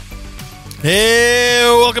Hey,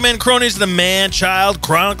 welcome in, cronies, to the Man-Child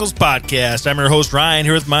Chronicles podcast. I'm your host, Ryan,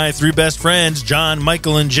 here with my three best friends, John,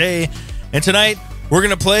 Michael, and Jay. And tonight, we're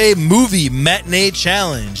going to play Movie Matinee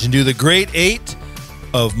Challenge and do the great 8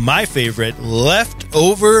 of my favorite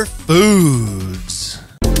leftover foods.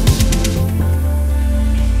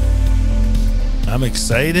 I'm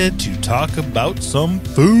excited to talk about some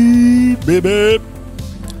food, baby.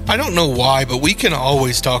 I don't know why, but we can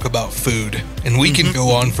always talk about food, and we can go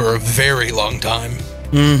on for a very long time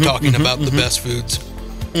talking about the best foods.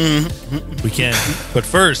 We can. But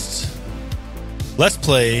first, let's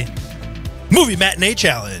play Movie Matinee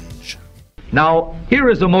Challenge. Now, here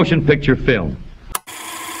is a motion picture film.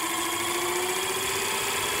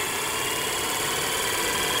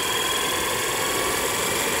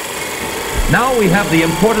 Now we have the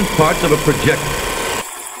important parts of a projector.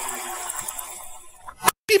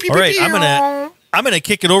 All right, I'm gonna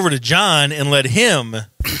kick it over to John and let him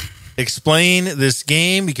explain this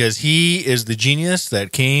game because he is the genius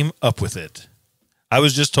that came up with it. I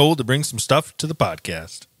was just told to bring some stuff to the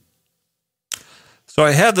podcast. So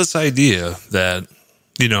I had this idea that,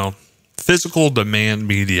 physical demand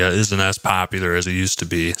media isn't as popular as it used to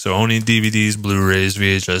be. So owning DVDs, Blu-Rays,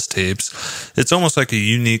 VHS tapes, it's almost like a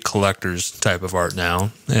unique collector's type of art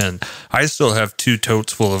now. And I still have 2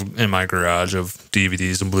 totes full in my garage of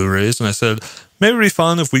DVDs and Blu-Rays. And I said, maybe it'd be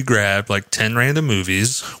fun if we grabbed like 10 random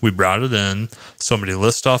movies. We brought it in. Somebody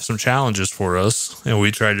lists off some challenges for us. And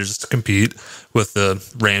we tried to just compete with the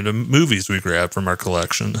random movies we grabbed from our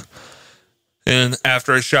collection. And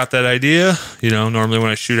after I shot that idea, normally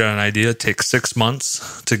when I shoot out an idea, it takes 6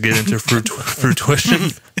 months to get into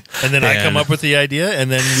fruition. And then I come up with the idea,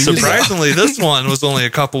 and then surprisingly, this one was only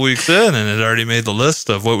a couple weeks in, and it already made the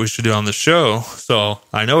list of what we should do on the show. So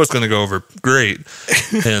I know it's going to go over great.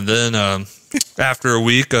 And then after a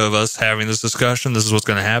week of us having this discussion, this is what's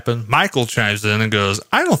going to happen. Michael chimes in and goes,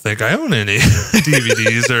 I don't think I own any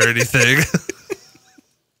DVDs or anything.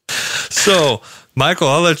 So, Michael,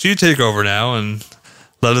 I'll let you take over now and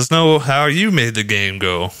let us know how you made the game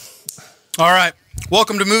go. All right.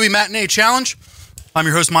 Welcome to Movie Matinee Challenge. I'm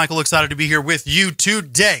your host, Michael. Excited to be here with you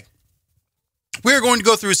today. We're going to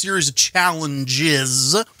go through a series of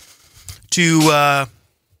challenges to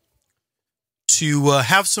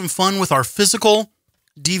have some fun with our physical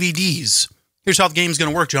DVDs. Here's how the game's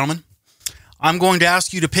going to work, gentlemen. I'm going to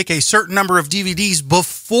ask you to pick a certain number of DVDs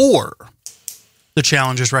before the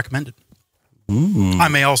challenge is recommended. Ooh. I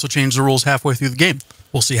may also change the rules halfway through the game.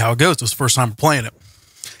 We'll see how it goes. This is the first time we're playing it.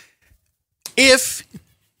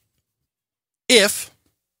 If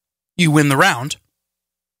you win the round,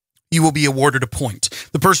 you will be awarded a point.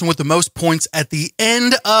 The person with the most points at the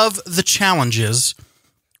end of the challenges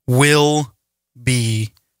will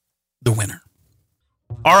be the winner.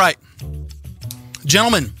 All right.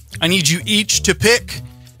 Gentlemen, I need you each to pick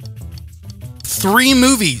 3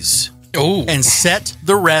 movies. And set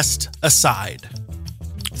the rest aside.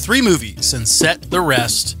 3 movies and set the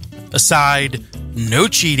rest aside. No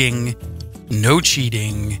cheating. No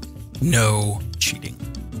cheating. No cheating.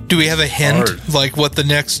 Do we have a hint, like what the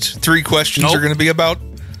next 3 questions are going to be about?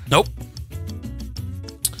 Nope.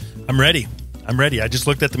 I'm ready. I just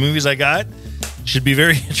looked at the movies I got. Should be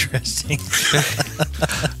very interesting.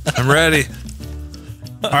 I'm ready.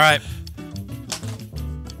 All right.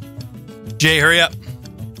 Jay, hurry up.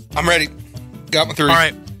 I'm ready. Got my 3. All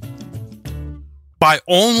right. By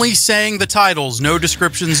only saying the titles, no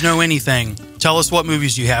descriptions, no anything, tell us what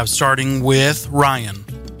movies you have, starting with Ryan.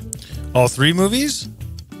 All 3 movies?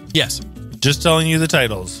 Yes. Just telling you the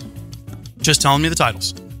titles. Just telling me the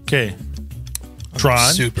titles. Okay. Tron.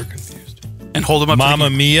 I'm super confused. And hold them up. Mamma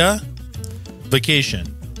Mia.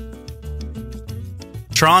 Vacation.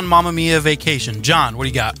 Tron, Mamma Mia, Vacation. John, what do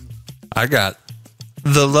you got? I got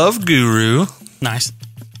The Love Guru. Nice.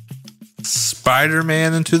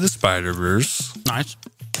 Spider-Man Into the Spider-Verse. Nice.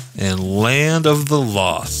 And Land of the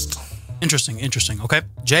Lost. Interesting. Okay.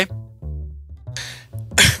 Jay?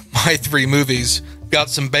 My 3 movies.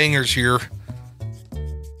 Got some bangers here.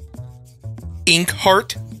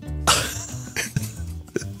 Inkheart.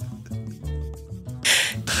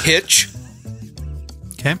 Hitch.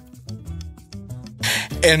 Okay.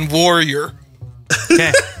 And Warrior.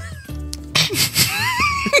 Okay.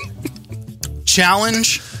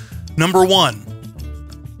 Challenge number 1.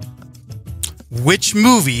 Which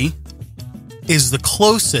movie is the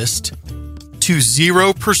closest to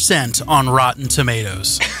 0% on Rotten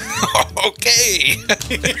Tomatoes? Okay.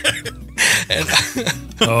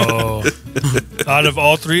 Out of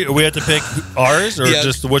all 3, we have to pick ours or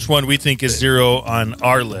just which one we think is 0 on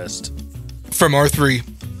our list? From our 3.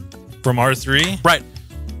 From our 3? Right.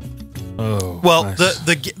 Oh, Well, nice.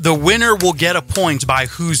 the winner will get a point by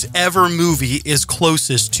whose ever movie is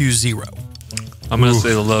closest to 0. I'm going to say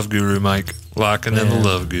the Love Guru, Mike. Locking in the Man.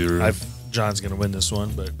 Love Guru. John's going to win this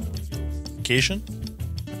one, but Vacation?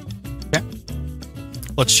 Okay.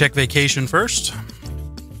 Let's check Vacation first.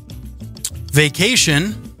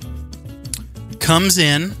 Vacation comes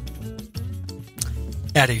in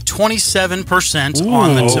at a 27%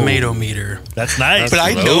 on the tomato meter. That's nice. But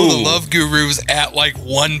I low. know the Love Guru's at like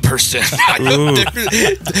 1%. I know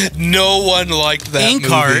no one liked that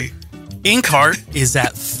movie. Inkheart is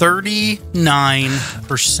at 39%.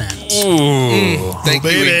 Thank you,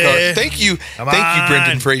 baby. Inkheart. Thank you, Come thank you, on.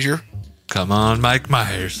 Brendan Fraser. Come on, Mike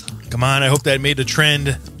Myers. Come on, I hope that made a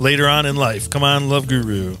trend later on in life. Come on, Love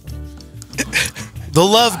Guru. The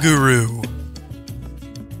Love Guru.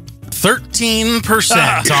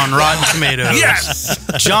 13% on Rotten Tomatoes. Yes!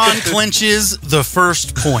 John clinches the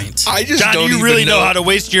first point. I just John, don't you even really know know how to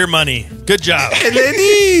waste your money. Good job.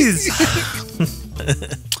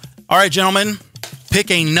 All right, gentlemen, pick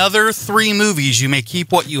another 3 movies. You may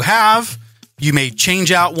keep what you have. You may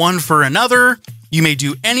change out one for another. You may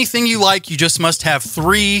do anything you like. You just must have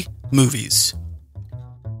 3 movies.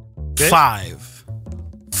 Okay. 5,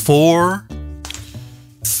 4,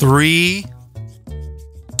 3,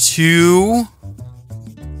 2,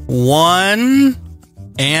 1,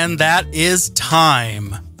 and that is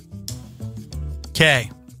time. Okay.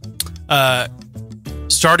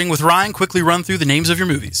 Starting with Ryan, quickly run through the names of your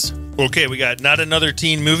movies. Okay, we got Not Another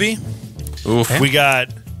Teen Movie. Oof. We got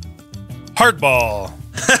Hardball.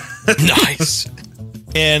 nice.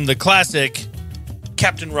 And the classic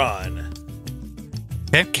Captain Ron.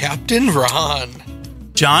 Captain Ron.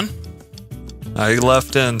 John? I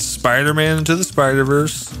left in Spider-Man Into the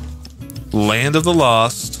Spider-Verse, Land of the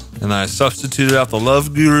Lost, and I substituted out the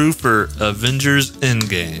Love Guru for Avengers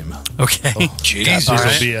Endgame. Okay. Jesus. All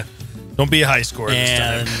right. Don't be a high scorer this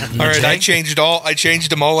And time. All right, I Jay?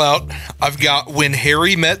 changed them all out. I've got When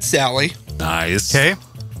Harry Met Sally. Nice. Okay.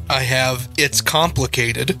 I have It's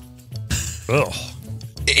Complicated. Ugh.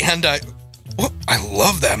 And I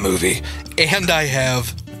love that movie. And I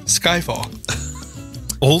have Skyfall.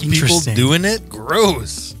 Old people Interesting. doing it?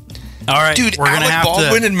 Gross. All right. Dude, we're gonna Alec have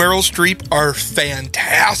Baldwin to. and Meryl Streep are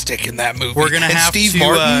fantastic in that movie. We're gonna and have Steve to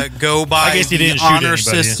Martin. go by I guess he the didn't shoot honor anybody.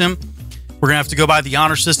 system. We're gonna have to go by the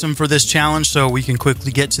honor system for this challenge, so we can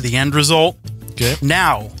quickly get to the end result. Okay.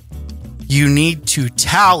 Now, you need to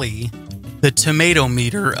tally the tomato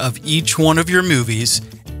meter of each one of your movies,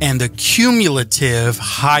 and the cumulative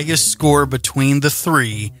highest score between the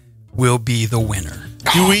 3 will be the winner.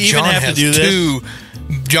 Do we even John have to has do this?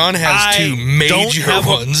 John has two major don't have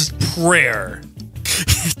ones. A prayer.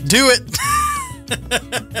 Do it.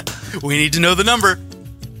 We need to know the number.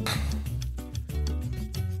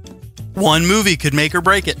 One movie could make or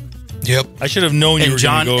break it. Yep. I should have known you And were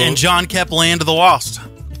John going to go. and John kept Land of the Lost.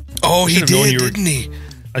 Oh, he Should've known did, you were- didn't he?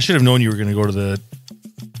 I should have known you were going to go to the.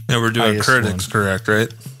 Yeah, we're doing Highest critics, correct, right?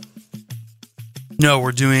 No,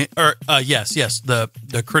 we're doing yes, the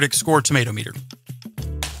critic score tomato meter.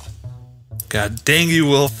 God dang you,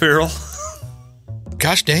 Will Ferrell.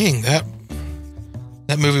 Gosh dang, that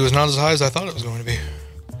movie was not as high as I thought it was going to be.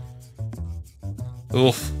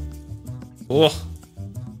 Oof. Oof.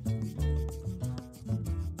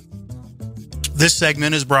 This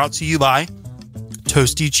segment is brought to you by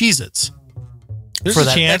Toasty Cheez-Its. There's For a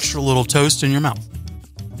that chance. extra little toast in your mouth.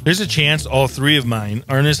 There's a chance all 3 of mine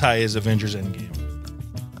aren't as high as Avengers Endgame.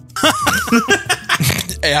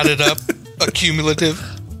 Added up, a cumulative.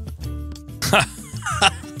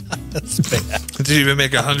 Did you even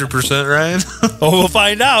make 100%, Ryan? Oh, we'll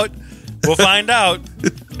find out. We'll find out.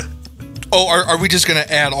 Oh, are we just going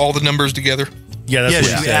to add all the numbers together? Yeah, that's Yes,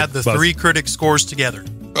 what he you said. add the But 3 critic scores together.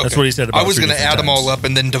 That's what he said about I was 3 going to different add them times. all up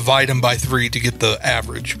and then divide them by 3 to get the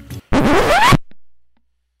average.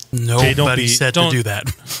 Nobody said to do that.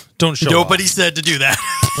 Don't show Nobody off. said to do that.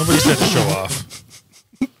 Nobody said to show off.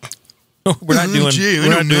 We're not doing. Gee, I we're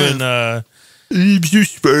know not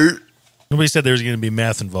doing. Nobody said there was going to be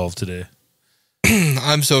math involved today.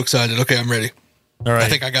 I'm so excited. Okay, I'm ready. All right. I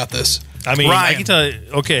think I got this. I mean, I Ryan. can tell you.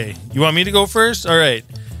 Okay, you want me to go first? All right.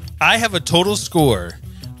 I have a total score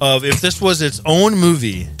of, if this was its own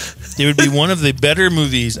movie, it would be one of the better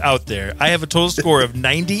movies out there. I have a total score of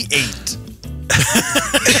 98.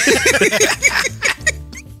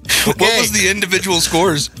 What was the individual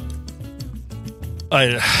scores?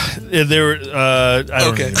 There were. I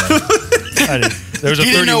don't Okay. even know. I didn't. There was a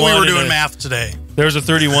He 31 didn't know we were and doing a- math today. There was a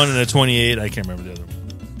 31 and a 28. I can't remember the other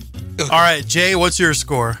one. All right, Jay, what's your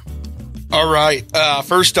score? All right.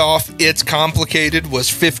 First off, It's Complicated was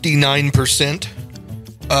 59%,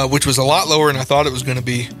 which was a lot lower than I thought it was going to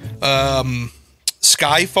be.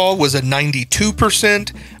 Skyfall was a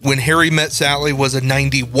 92%. When Harry Met Sally was a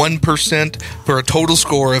 91%, for a total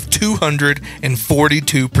score of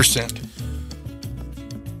 242%.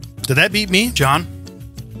 Did that beat me? John?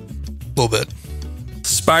 A little bit.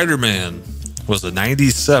 Spider-Man was a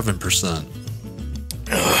 97%.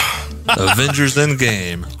 Avengers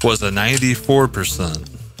Endgame was a 94%.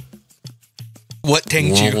 What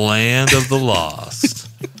tanked you? Land of the Lost,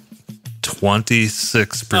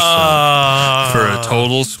 26%. For a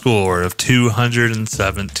total score of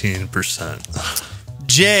 217%.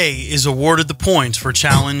 Jay is awarded the points for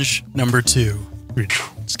challenge number 2.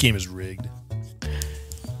 This game is rigged.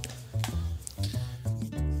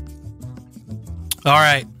 All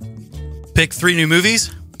right. Pick 3 new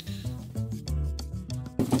movies.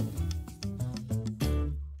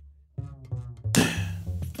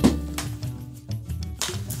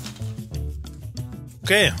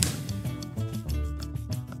 Okay.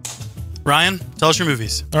 Ryan, tell us your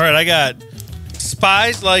movies. All right, I got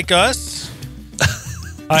Spies Like Us.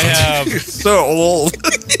 I have So old.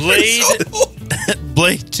 Blade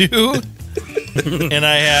 2. And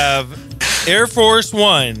I have Air Force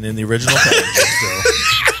One in the original package. So.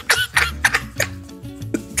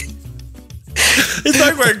 It's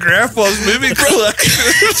like my grandpa's movie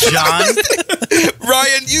collection. John?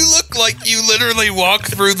 Ryan, you look like you literally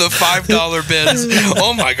walked through the $5 bins.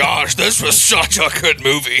 Oh my gosh, this was such a good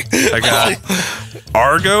movie. I got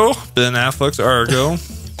Argo, Ben Affleck's Argo.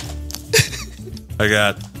 I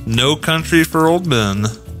got No Country for Old Men.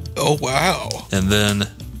 Oh, wow. And then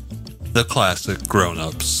the classic Grown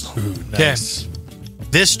Ups. Nice.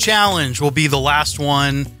 This challenge will be the last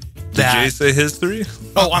one Did Jay say his 3?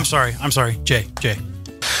 Oh, I'm sorry. Jay.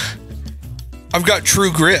 I've got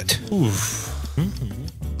True Grit.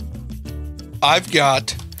 I've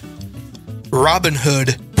got Robin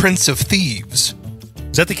Hood, Prince of Thieves.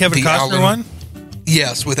 Is that the Kevin The Costner Alan- one?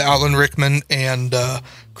 Yes, with Alan Rickman and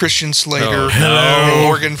Christian Slater Oh, and no.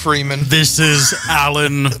 Morgan Freeman. This is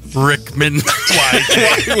Alan Rickman. Why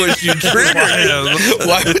would you trigger him?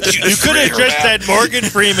 Why would you You could have trigger just that? said Morgan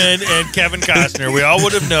Freeman and Kevin Costner. We all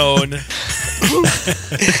would have known.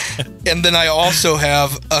 And then I also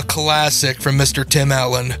have a classic from Mr. Tim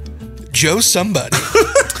Allen, Joe Somebody.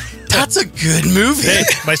 That's a good movie. Hey,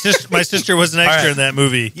 my sister was an extra in that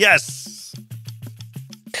movie. Yes.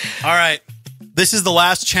 All right. This is the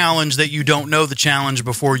last challenge that you don't know the challenge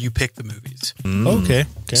before you pick the movies. Okay.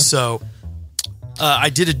 So I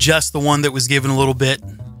did adjust the one that was given a little bit,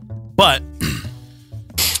 but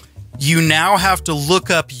you now have to look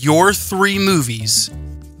up your 3 movies,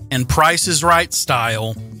 and Price is Right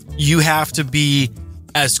style. You have to be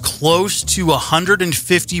as close to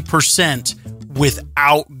 150%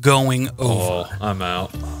 without going over. Oh, I'm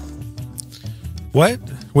out. What?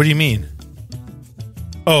 What do you mean?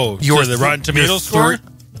 Oh, the Rotten Tomatoes score?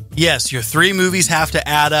 Yes, your 3 movies have to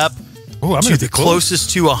add up Oh, I'm to going the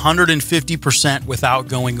closest to 150% without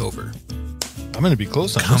going over. I'm going to be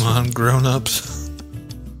close on Come this one. on, Grown Ups.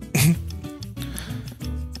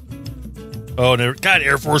 Oh, no. God,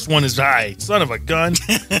 Air Force One is high. Son of a gun.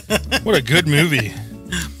 What a good movie.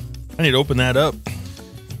 I need to open that up.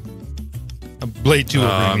 Blade 2 will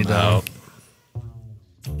bring me down. out.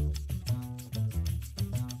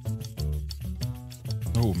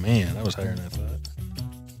 Oh, man. That was higher than I thought.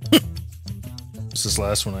 What's this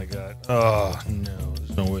last one I got? Oh, no.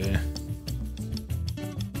 There's no way.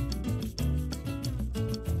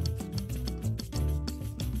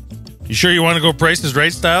 You sure you want to go Price is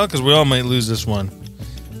Right style? Because we all might lose this one.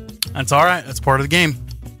 That's all right. That's part of the game.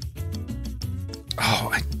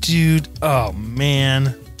 Oh, dude. Oh,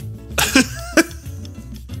 man.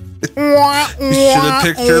 You should have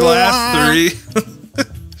picked your last 3. Should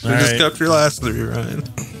All have just right. kept your last 3, Ryan.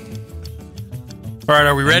 All right,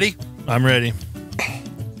 are we ready? I'm ready.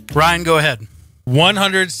 Ryan, go ahead.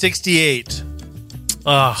 168.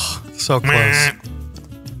 Oh, so close.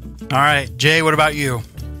 All right, Jay, what about you?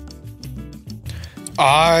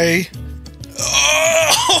 Oh,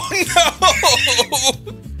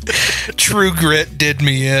 no. True Grit did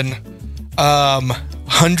me in.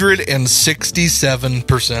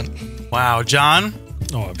 167%. Wow, John?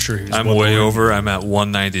 Oh, I'm sure he was I'm well way over. I'm at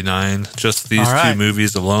 199. Just these All right. 2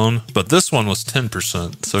 movies alone. But this one was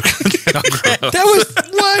 10%. So That was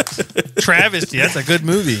what? Travesty. That's a good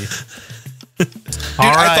movie. Dude,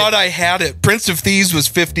 I thought I had it. Prince of Thieves was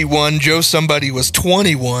 51. Joe Somebody was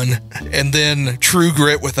 21. And then True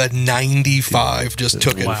Grit with a 95 just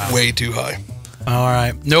took it way too high. All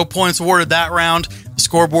right. No points awarded that round. The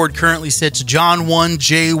scoreboard currently sits John 1,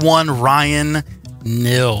 Jay 1, Ryan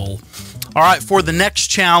 0. All right. For the next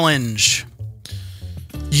challenge,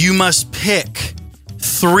 you must pick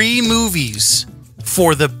 3 movies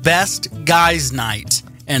for the best guys' night,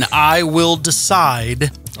 and I will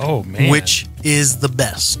decide which is the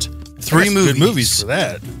best. 3 movies. Good movies for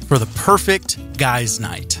that. For the perfect guys'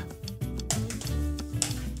 night.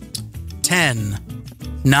 10,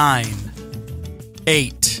 9,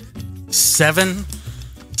 8, 7,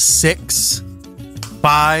 6,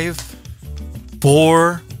 5,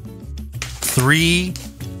 4, 3,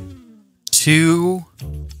 2,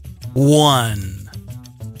 1.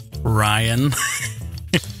 Ryan.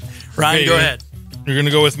 Ryan, go ahead. You're going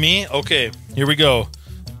to go with me? Okay, here we go.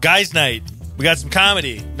 Guys' night. We got some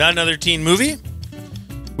comedy. Not another teen movie.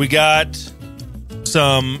 We got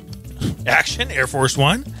some action, Air Force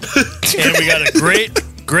One. And we got a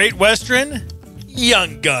great Western,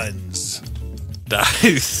 Young Guns.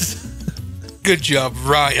 Nice. Good job,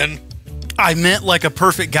 Ryan. I meant like a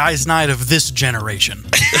perfect guys' night of this generation.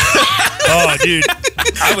 Oh, dude.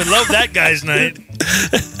 I would love that guy's night.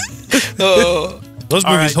 Those movies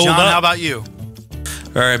All right, hold John, up. how about you?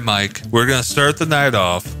 All right, Mike. We're going to start the night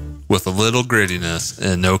off with a little grittiness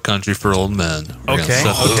and No Country for Old Men. We're going to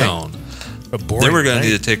set the tone. Then we're going to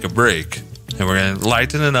need to take a break. And we're going to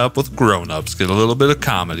lighten it up with grown-ups. Get a little bit of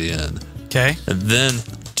comedy in. Okay. And then,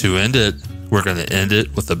 to end it, we're going to end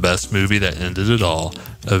it with the best movie that ended it all,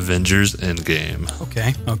 Avengers Endgame.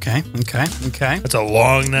 Okay. That's a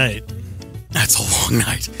long night. That's a long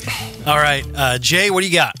night. All right. Jay, what do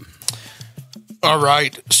you got? All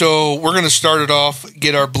right. So we're going to start it off,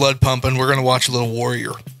 get our blood pumping. We're going to watch a little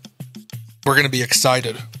Warrior. We're going to be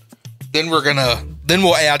excited. Then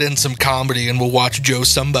we'll add in some comedy and we'll watch Joe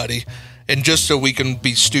Somebody. And just so we can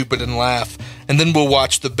be stupid and laugh. And then we'll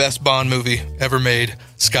watch the best Bond movie ever made,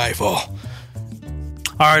 Skyfall.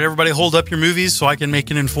 All right, everybody hold up your movies so I can make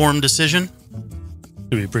an informed decision.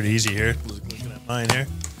 It'll be pretty easy here. Looking at mine here.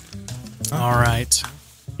 All right.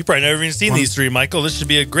 You've probably never even seen these 3, Michael. This should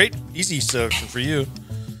be a great, easy selection for you.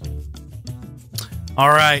 All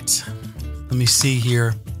right. Let me see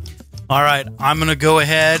here. All right. I'm going to go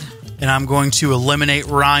ahead and I'm going to eliminate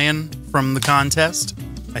Ryan from the contest.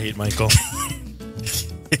 I hate Michael.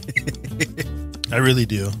 I really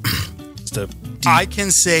do. I can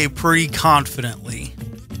say pretty confidently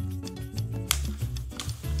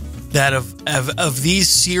that of these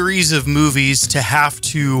series of movies to have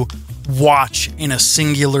to watch in a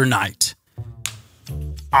singular night,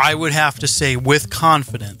 I would have to say with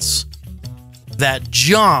confidence that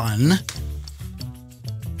John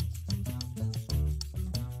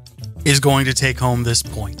is going to take home this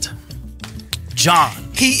point. John.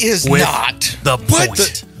 He is not. The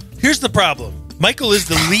point. Here's the problem. Michael is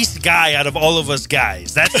the least guy out of all of us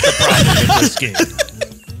guys. That's the problem in this game.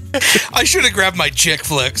 I should have grabbed my chick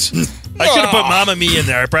flicks. I should have put Mamma Mia in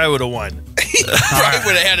there. I probably would have won. Probably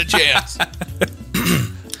would have had a chance.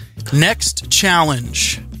 Next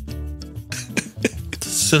challenge.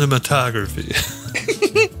 Cinematography.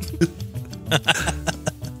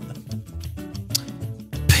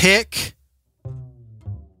 Pick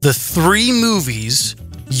the 3 movies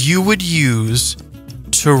you would use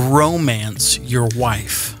to romance your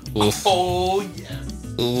wife. Oh,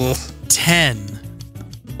 yes. 10,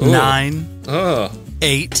 9,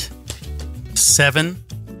 8, 7,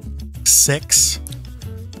 6,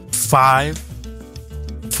 5,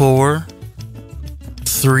 4,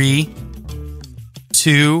 3,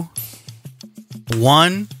 2,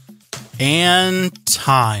 1, and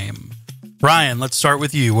time. Ryan, let's start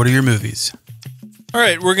with you. What are your movies? All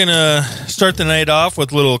right, we're going to start the night off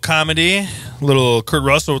with a little comedy, a little Kurt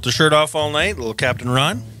Russell with the shirt off all night, a little Captain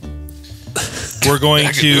Ron. We're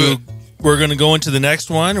going to go into the next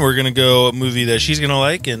one. We're going to go a movie that she's going to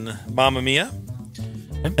like in Mamma Mia.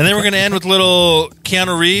 And then we're going to end with little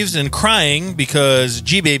Keanu Reeves and crying because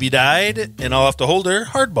G-Baby died and I'll have to hold her,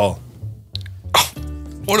 Hardball. Oh,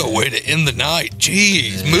 what a way to end the night.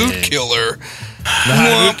 Jeez, mood killer.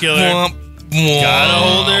 Mood killer. Gotta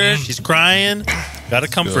hold her. She's crying. Gotta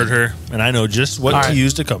comfort her. And I know just what to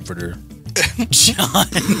use to comfort her. John,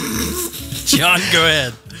 go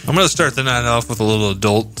ahead. I'm going to start the night off with a little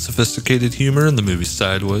adult, sophisticated humor in the movie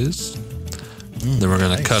Sideways. Then we're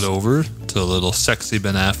going to cut over to a little sexy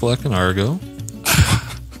Ben Affleck and Argo.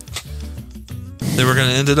 Then we're going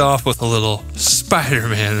to end it off with a little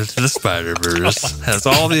Spider-Man into the Spider-Verse. Has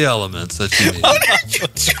all the elements that you need.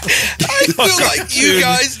 I feel like you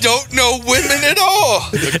guys don't know women at all.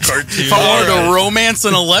 If I wanted to romance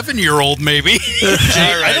an 11-year-old, maybe.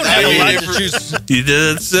 I don't have a lot to choose. You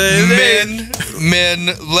didn't say that.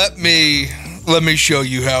 Men, let me show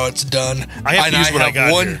you how it's done. I have to use what I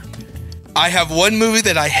got here. I have one movie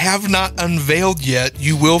that I have not unveiled yet.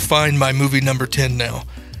 You will find my movie number 10 now.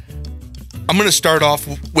 I'm going to start off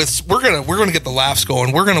with we're going to get the laughs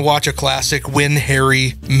going. We're going to watch a classic, When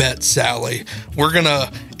Harry Met Sally. We're going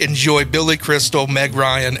to enjoy Billy Crystal, Meg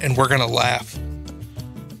Ryan, and we're going to laugh.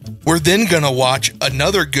 We're then going to watch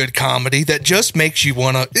another good comedy that just makes you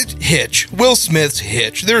want to Hitch. Will Smith's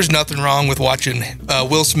Hitch. There's nothing wrong with watching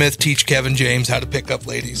Will Smith teach Kevin James how to pick up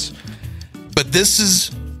ladies. But this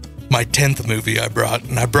is my 10th movie I brought,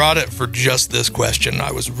 and I brought it for just this question.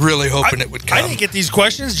 I was really hoping it would come. I didn't get these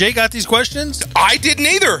questions. Jay got these questions? I didn't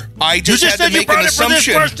either. I just had to make an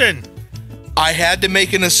assumption. I had to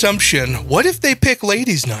make an assumption. What if they pick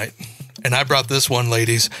Ladies' Night? And I brought this one,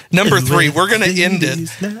 ladies. Number 3, we're going to end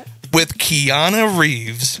it with Keanu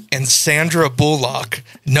Reeves and Sandra Bullock.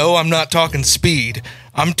 No, I'm not talking Speed.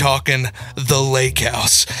 I'm talking The Lake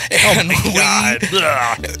House. And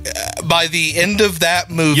by the end of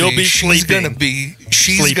that movie, she's going to be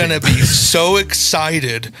so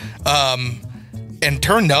excited and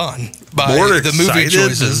turned on by the movie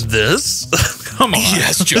choices. This? Come on.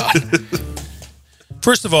 Yes, John.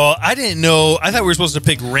 First of all, I didn't know. I thought we were supposed to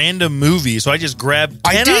pick random movies, so I just grabbed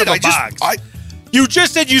 10 out of a box. You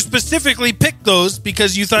just said you specifically picked those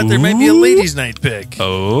because you thought there might be a ladies' night pick.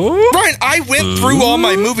 Oh, Brian, I went through all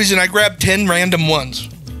my movies and I grabbed 10 random ones.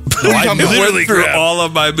 No, I literally went through all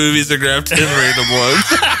of my movies and grabbed 10 random ones.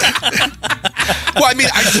 Well, I mean,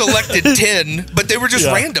 I selected 10, but they were just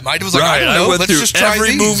random. I was like, right, I don't know. Let's just try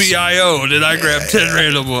every these. movie I owned, and I grabbed 10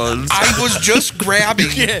 random ones. I was just grabbing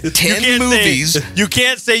 10 movies. You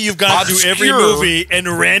can't say you've gone through every movie and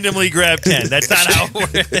randomly grabbed 10. That's not how it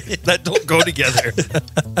works. That don't go together.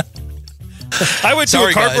 I went to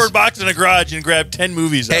a cardboard box in a garage and grabbed 10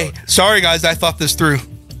 movies out. Sorry, guys. I thought this through.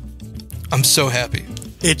 I'm so happy.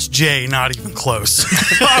 It's Jay, not even close.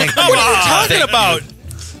 What are you talking about?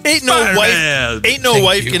 Ain't no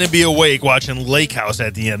wife gonna be awake watching Lake House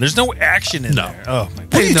at the end. There's no action in there. Oh my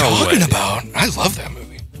god! What are you talking about? I love that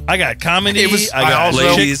movie. I got comedy. I got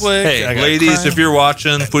ladies. chick flick. Hey, ladies, if you're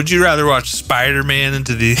watching, would you rather watch Spider-Man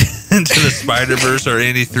into the Spider-Verse or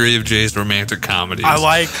any 3 of Jay's romantic comedies?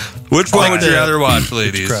 Which one would you rather watch,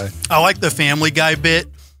 ladies? I like the Family Guy bit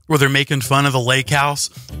where they're making fun of the lake house,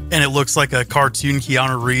 and it looks like a cartoon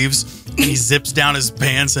Keanu Reeves, and he zips down his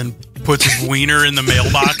pants and puts his wiener in the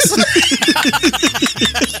mailbox. I'm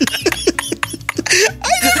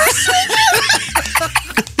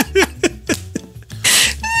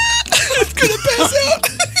gonna pass out.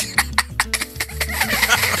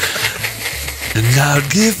 And I'd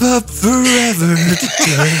give up forever to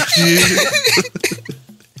touch you.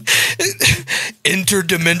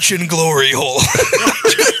 Interdimension glory hole.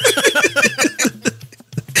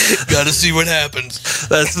 Gotta see what happens.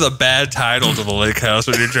 That's the bad title to the lake house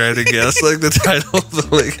when you're trying to guess like the title of the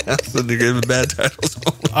lake house and you're giving bad titles.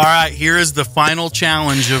 All right, here is the final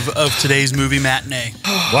challenge of today's movie matinee.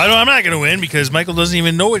 Well, I'm not going to win because Michael doesn't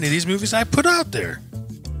even know any of these movies I put out there.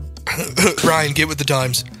 Ryan, get with the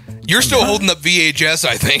times. You're still holding up VHS,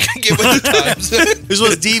 I think. Get with the times. This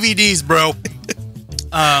was DVDs, bro.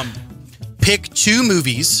 Pick 2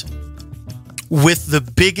 movies with the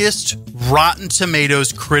biggest Rotten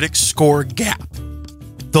Tomatoes critic score gap.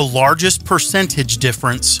 The largest percentage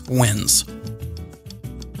difference wins.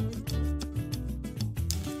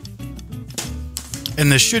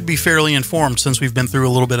 And this should be fairly informed since we've been through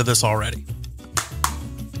a little bit of this already.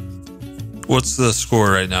 What's the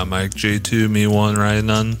score right now, Mike? J2, me 1, Ryan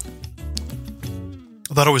none?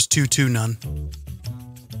 I thought it was 2-2 none.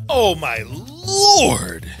 Oh my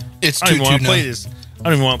lord! It's 2-2 I don't even none. I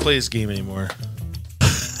don't even want to play this game anymore.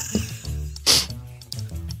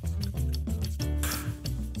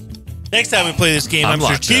 Next time we play this game, I'm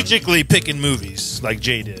strategically picking movies like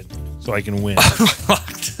Jay did, so I can win.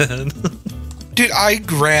 Locked in. Dude, I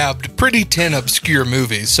grabbed pretty 10 obscure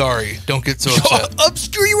movies. Sorry, don't get so upset.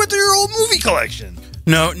 Obscure you with your old movie collection.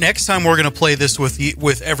 No, next time we're going to play this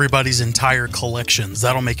with everybody's entire collections.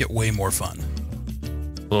 That'll make it way more fun.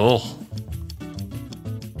 Oh.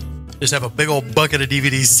 Just have a big old bucket of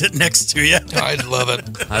DVDs sitting next to you. I'd love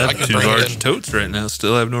it. I have 2 large totes right now.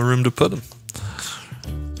 Still have no room to put them.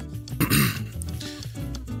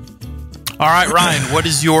 All right, Ryan, what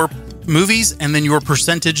is your movies and then your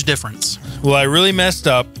percentage difference? Well, I really messed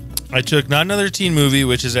up. I took Not Another Teen Movie,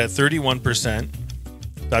 which is at 31%.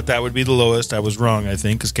 Thought that would be the lowest. I was wrong, I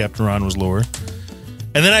think, because Captain Ron was lower.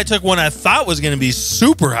 And then I took one I thought was going to be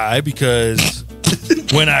super high because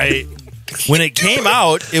when it came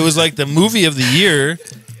out, it was like the movie of the year.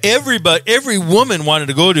 Every woman wanted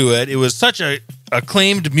to go to it. It was such a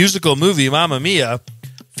acclaimed musical movie, Mamma Mia.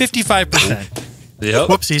 55%. Yep.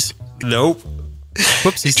 Whoopsies. Nope.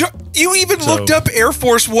 Whoopsies. You even looked up Air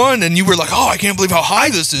Force One, and you were like, "Oh, I can't believe how high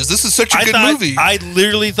this is. This is such a good movie." I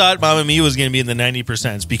literally thought Mamma Mia was going to be in the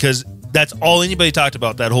 90% because that's all anybody talked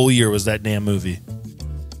about that whole year was that damn movie.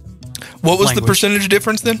 What was the percentage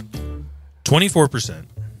difference then? 24%.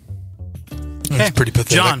 That's pretty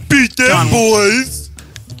pathetic. John, Beat them, boys.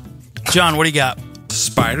 John, what do you got?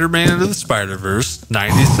 Spider-Man Into the Spider-Verse,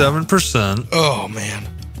 97%. Oh, man.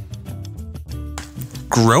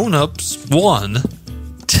 Grown-Ups 1,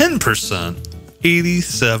 10%.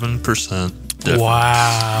 87% difference.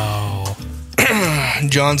 Wow.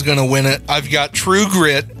 John's going to win it. I've got True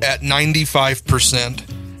Grit at 95%.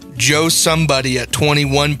 Joe Somebody at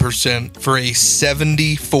 21% for a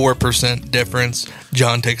 74% difference.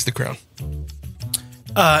 John takes the crown.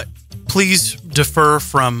 Please defer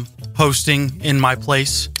from hosting in my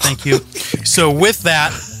place. Thank you. So with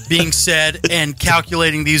that being said and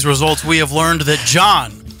calculating these results, we have learned that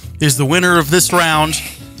John is the winner of this round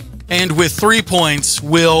and with 3 points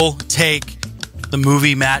will take the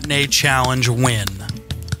Movie Matinee Challenge win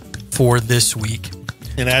for this week.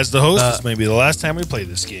 And as the host, this may be the last time we play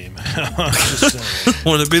this game. Just saying.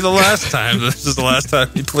 Wouldn't it be the last time? This is the last time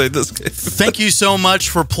you played this game. Thank you so much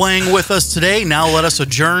for playing with us today. Now let us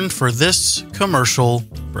adjourn for this commercial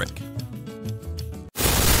break.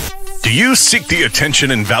 Do you seek the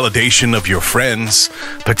attention and validation of your friends,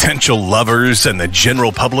 potential lovers, and the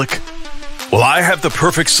general public? Well, I have the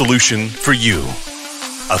perfect solution for you.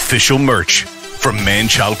 Official merch from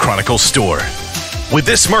Man-Child Chronicles store. With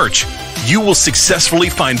this merch, you will successfully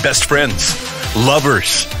find best friends,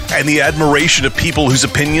 lovers, and the admiration of people whose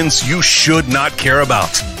opinions you should not care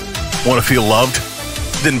about. Want to feel loved?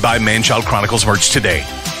 Then buy Man-Child Chronicles merch today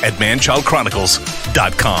at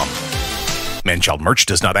manchildchronicles.com. Man-Child merch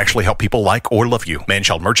does not actually help people like or love you.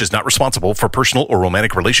 Man-Child merch is not responsible for personal or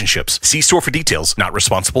romantic relationships. See store for details. Not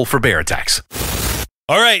responsible for bear attacks.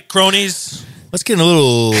 All right, cronies. Let's get in a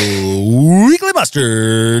little weekly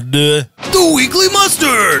mustard. The Weekly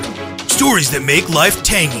Mustard! Stories that make life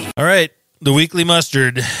tangy. All right, the weekly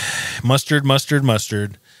mustard. Mustard.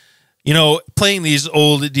 You know, playing these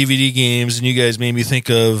old DVD games, and you guys made me think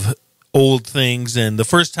of old things. And the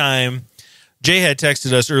first time, Jay had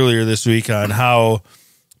texted us earlier this week on how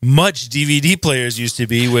much DVD players used to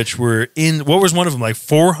be, which were what was one of them, like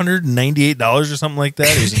 $498 or something like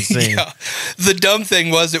that? It was insane. Yeah. The dumb thing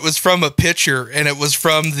was it was from a picture, and it was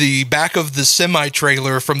from the back of the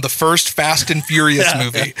semi-trailer from the first Fast and Furious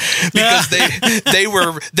movie. Because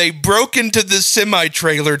they broke into the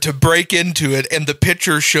semi-trailer to break into it, and the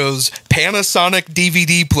picture shows Panasonic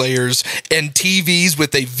DVD players and TVs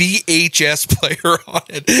with a VHS player on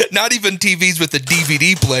it. Not even TVs with a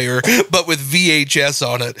DVD player, but with VHS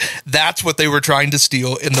on it. That's what they were trying to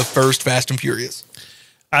steal in the first Fast and Furious.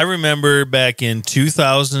 I remember back in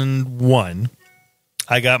 2001,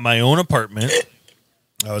 I got my own apartment.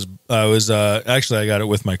 I was actually I got it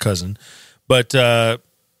with my cousin, but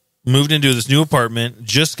moved into this new apartment.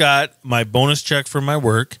 Just got my bonus check from my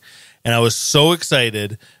work, and I was so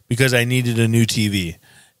excited because I needed a new TV.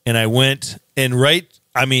 And I went and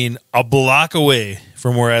a block away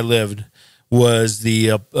from where I lived was the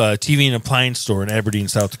TV and appliance store in Aberdeen,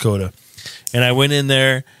 South Dakota. And I went in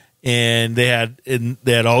there, and they had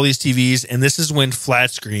all these TVs, and this is when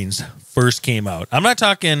flat screens first came out. I'm not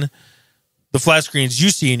talking the flat screens you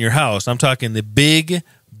see in your house. I'm talking the big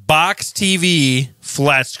box TV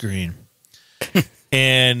flat screen.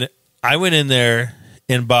 And I went in there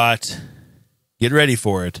and bought, get ready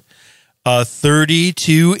for it, a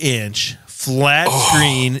 32-inch flat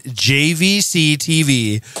screen JVC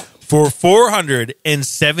TV for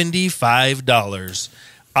 $475.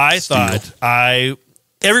 I thought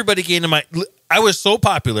everybody came to I was so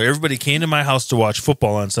popular. Everybody came to my house to watch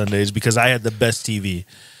football on Sundays because I had the best TV.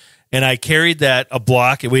 And I carried that a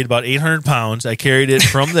block. It weighed about 800 pounds. I carried it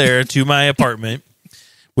from there to my apartment,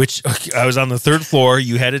 which I was on the third floor.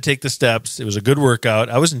 You had to take the steps. It was a good workout.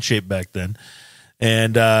 I was in shape back then.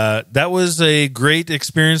 And that was a great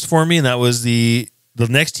experience for me. And that was the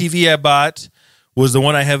next TV I bought was the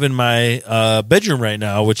one I have in my bedroom right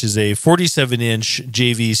now, which is a 47-inch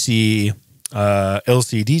JVC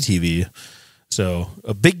LCD TV. So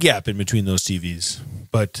a big gap in between those TVs.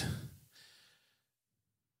 But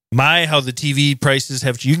how the TV prices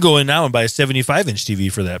have... You can go in now and buy a 75-inch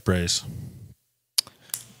TV for that price.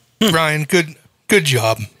 Ryan, good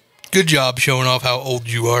job. Good job showing off how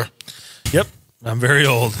old you are. Yep, I'm very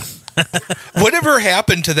old. Whatever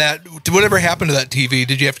happened to that TV?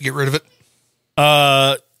 Did you have to get rid of it?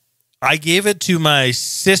 I gave it to my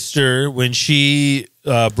sister when she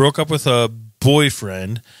broke up with a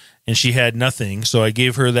boyfriend, and she had nothing. So I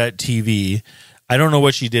gave her that TV. I don't know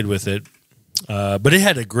what she did with it, But it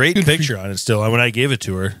had a great picture on it still when I gave it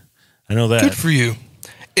to her. I know that. Good for you.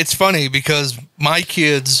 It's funny because my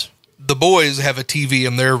kids, the boys, have a TV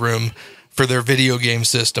in their room for their video game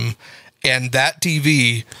system. And that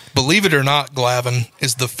TV, believe it or not, Glavin,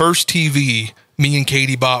 is the first TV me and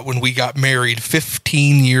Katie bought when we got married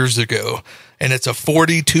 15 years ago. And it's a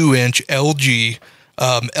 42-inch LG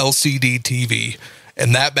LCD TV.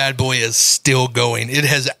 And that bad boy is still going. It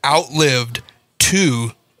has outlived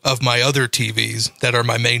 2 of my other TVs that are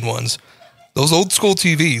my main ones. Those old school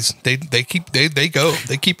TVs, they go.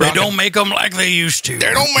 They keep rocking. They don't make them like they used to.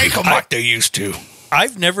 They don't make them like they used to.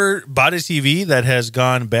 I've never bought a TV that has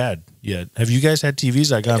gone bad yet. Have you guys had TVs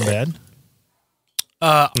that gone bad?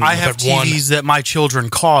 I have TVs that my children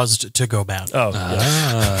caused to go bad.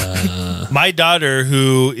 Oh, my daughter,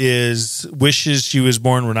 who wishes she was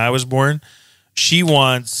born when I was born, she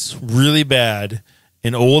wants really bad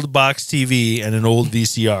an old box TV and an old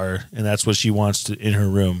VCR, and that's what she wants in her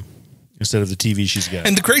room instead of the TV she's got.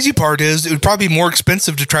 And the crazy part is, it would probably be more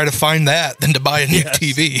expensive to try to find that than to buy a new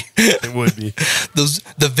TV. It would be.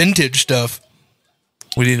 The vintage stuff.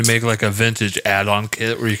 We need to make like a vintage add-on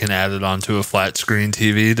kit where you can add it onto a flat screen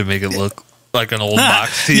TV to make it look like an old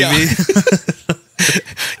box TV.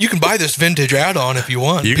 You can buy this vintage add-on if you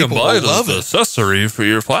want. You People can buy will this accessory for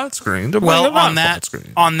your flat screen. Well, on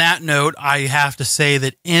that note, I have to say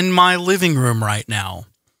that in my living room right now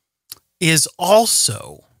is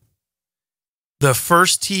also the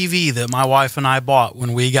first TV that my wife and I bought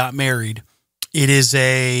when we got married. It is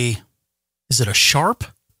is it a Sharp?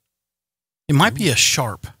 It might be a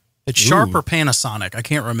Sharp. It's Sharp or Panasonic. I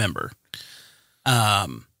can't remember.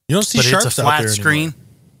 You don't see but Sharps it's a out flat there screen, anymore.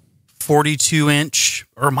 42-inch,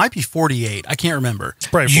 or it might be 48. I can't remember. It's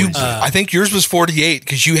probably 42. I think yours was 48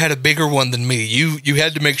 because you had a bigger one than me. You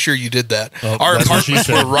had to make sure you did that. Our that's what she apartments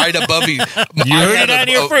said. were right above you. You heard it on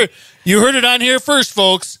here first. You heard it on here first,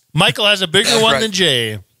 folks. Michael has a bigger one than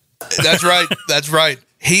Jay. That's right. That's right.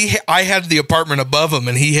 I had the apartment above him,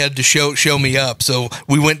 and he had to show me up. So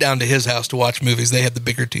we went down to his house to watch movies. They had the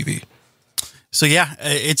bigger TV. So yeah,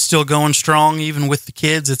 it's still going strong even with the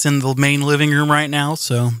kids. It's in the main living room right now.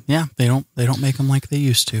 So yeah, they don't make them like they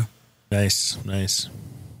used to. Nice.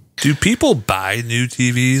 Do people buy new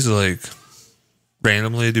TVs like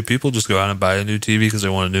randomly? Do people just go out and buy a new TV because they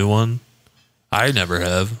want a new one? I never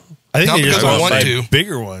have. I think Not they just because go I out want and to. buy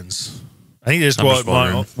bigger ones. I think they just I'm go just out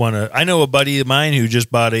and want to. I know a buddy of mine who just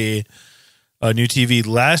bought a new TV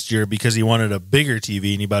last year because he wanted a bigger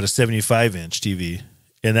TV, and he bought a 75-inch TV,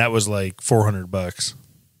 and that was like $400.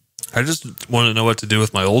 I just want to know what to do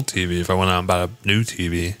with my old TV if I went out and bought a new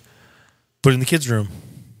TV. Put it in the kids' room.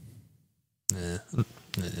 Nah. Well,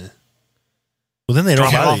 then they don't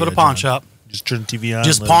Drop it bother off you, at a pawn John. shop. Just turn the TV on.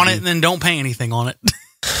 Just let pawn be. it and then don't pay anything on it.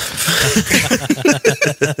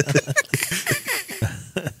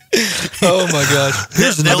 Oh my gosh!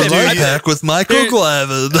 Here's another life hack with Michael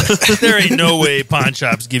Glavin. There ain't no way pawn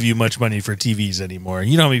shops give you much money for TVs anymore.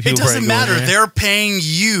 You know how many people It doesn't probably go in matter. there? They're paying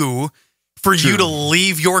you for you to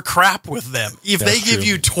leave your crap with them. If That's they give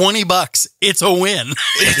true. you $20, it's a win.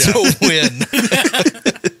 It's a win.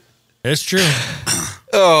 It's true.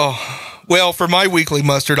 Oh, well, for my weekly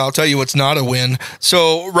mustard, I'll tell you what's not a win.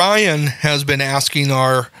 So Ryan has been asking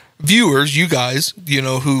our viewers, you guys,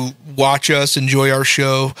 who watch us, enjoy our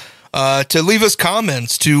show, to leave us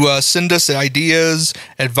comments, to send us ideas,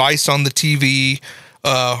 advice on the TV,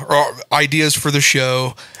 or ideas for the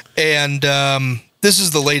show. And this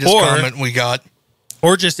is the latest comment we got.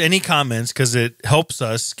 Or just any comments, because it helps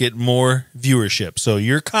us get more viewership. So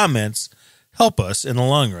your comments help us in the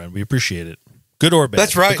long run. We appreciate it. Good or bad.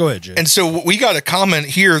 That's right. But go ahead, Jay. And so we got a comment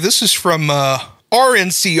here. This is from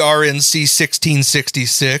RNC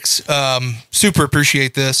 1666. Super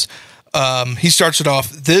appreciate this. He starts it off,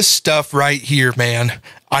 this stuff right here, man.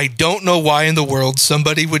 I don't know why in the world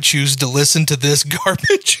somebody would choose to listen to this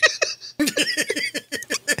garbage.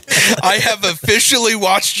 I have officially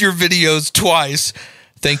watched your videos twice.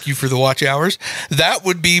 Thank you for the watch hours. That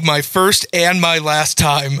would be my first and my last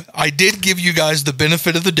time. I did give you guys the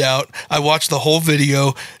benefit of the doubt. I watched the whole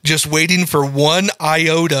video, just waiting for one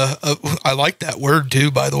iota of, I like that word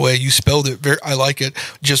too, by the way. You spelled it I like it.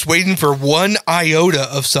 Just waiting for one iota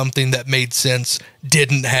of something that made sense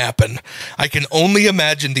didn't happen. I can only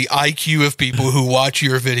imagine the IQ of people who watch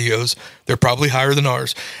your videos. They're probably higher than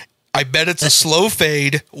ours. I bet it's a slow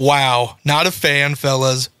fade. Wow. Not a fan,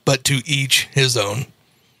 fellas, but to each his own.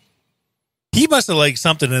 He must have liked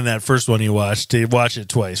something in that first one he watched to watch it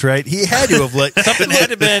twice, right? He had to have liked something. Had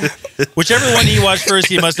to been whichever one he watched first.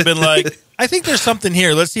 He must have been like, I think there's something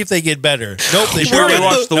here. Let's see if they get better. Nope, they sure We didn't.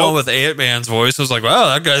 watched the Nope. one with Ant-Man's voice. I was like, wow,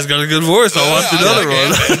 that guy's got a good voice. I'll watch another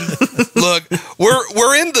one. Look,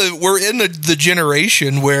 we're in the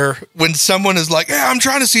generation where when someone is like, "Yeah, I'm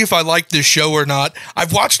trying to see if I like this show or not.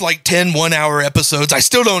 I've watched like 10 1-hour episodes. I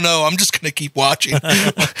still don't know. I'm just going to keep watching."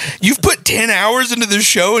 You've put 10 hours into this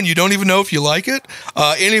show and you don't even know if you like it.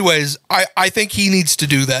 Anyways, I think he needs to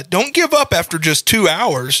do that. Don't give up after just 2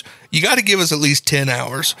 hours. You got to give us at least 10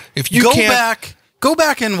 hours. If you Go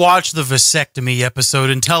back and watch the vasectomy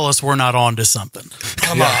episode and tell us we're not on to something.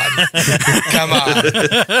 Come on. Come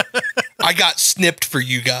on. I got snipped for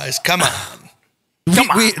you guys. Come on.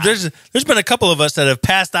 There's been a couple of us that have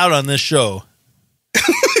passed out on this show.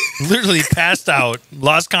 Literally passed out,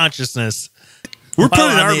 lost consciousness. We're While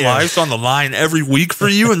putting on our the air. lives on the line every week for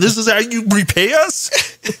you, and this is how you repay us?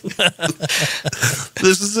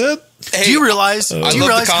 This is it? Hey, Do you realize? I Do you love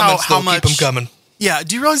realize the comments, how though. much? Keep them coming. Yeah.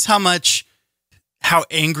 Do you realize how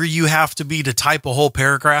angry you have to be to type a whole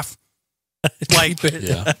paragraph? Like,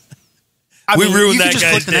 Yeah. I We mean, ruined you that could just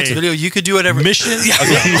guy's click the next day. video. You could do whatever. Mission. Ruined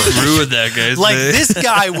that guy's Like day. this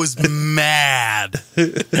guy was mad.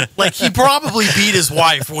 Like he probably beat his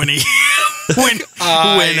wife when he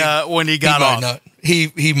when he got off.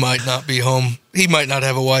 He might not be home. He might not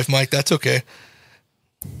have a wife, Mike. That's okay.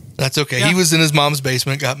 That's okay. Yeah. He was in his mom's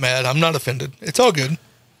basement, got mad. I'm not offended. It's all good.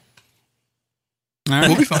 All right.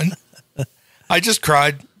 We'll be fine. I just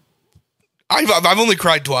cried. I've only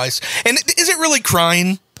cried twice. And is it really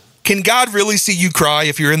crying? Can God really see you cry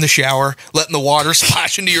if you're in the shower, letting the water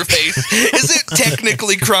splash into your face? Is it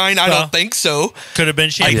technically crying? I don't think so. Could have been I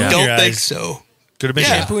shampoo in your don't think eyes. so. Could have been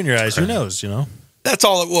Yeah. shampoo in your eyes. Who knows? You know, That's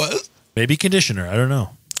all it was. maybe conditioner. I don't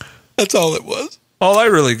know. That's all it was. All I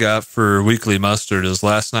really got for Weekly Mustard is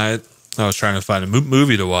last night I was trying to find a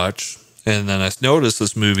movie to watch, and then I noticed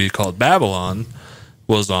this movie called Babylon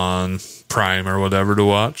was on Prime or whatever to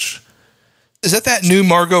watch. Is that new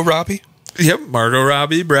Margot Robbie? Yep, Margot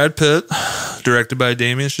Robbie, Brad Pitt, directed by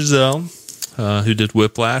Damien Chazelle, who did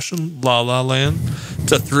Whiplash and La La Land.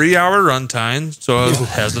 It's a 3-hour runtime, so I was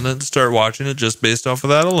hesitant to start watching it just based off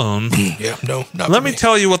of that alone. Yeah, no, not Let for me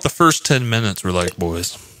tell you what the first 10 minutes were like,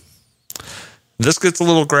 boys. This gets a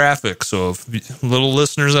little graphic, so if little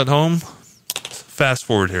listeners at home, fast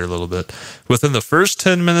forward here a little bit. Within the first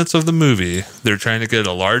 10 minutes of the movie, they're trying to get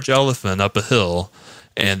a large elephant up a hill,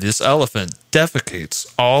 and this elephant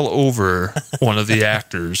defecates all over one of the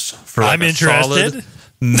actors for like I'm a interested. solid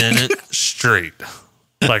minute straight.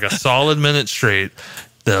 Like a solid minute straight.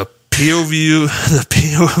 The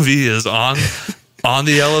POV is on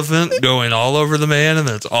the elephant, going all over the man, and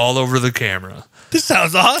then it's all over the camera. This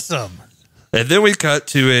sounds awesome. And then we cut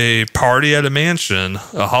to a party at a mansion,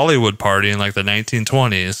 a Hollywood party in like the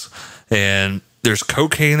 1920s, and there's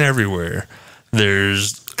cocaine everywhere.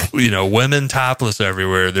 There's, women topless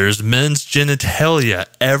everywhere. There's men's genitalia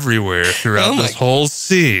everywhere throughout this whole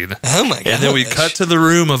scene. Oh my god! And then we cut to the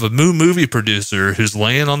room of a movie producer who's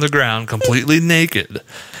laying on the ground completely naked,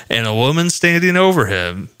 and a woman standing over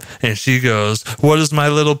him, and she goes, "What does my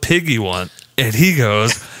little piggy want?" And he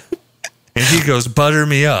goes, "Butter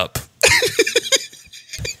me up."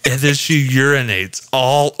 And then she urinates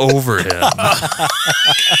all over him.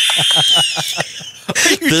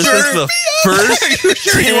 This is the first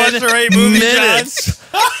He wants to write movie, John? minutes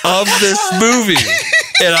of this movie.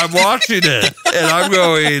 And I'm watching it. And I'm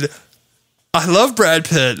going, I love Brad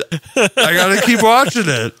Pitt. I got to keep watching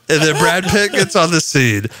it. And then Brad Pitt gets on the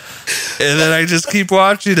scene. And then I just keep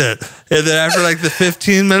watching it. And then after like the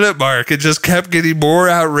 15-minute mark, it just kept getting more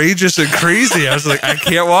outrageous and crazy. I was like, I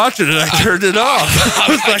can't watch it. And I turned it off. I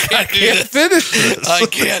was like, I can't finish this. I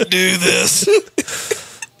can't do this.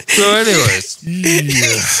 So anyways. He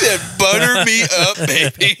said, "Butter me up,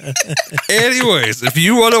 baby." Anyways, if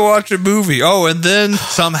you want to watch a movie, and then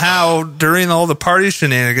somehow during all the party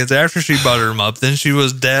shenanigans, after she buttered him up, then she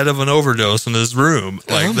was dead of an overdose in his room.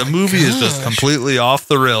 Like the movie is just completely off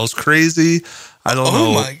the rails, crazy. I don't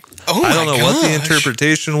know. I don't know what the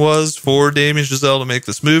interpretation was for Damien Chazelle to make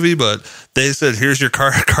this movie, but they said, "Here's your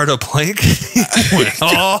carte blanche." He went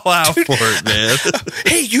all out for it, man.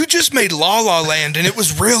 Hey, you just made La La Land and it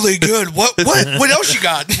was really good. What else you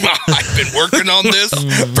got? I've been working on this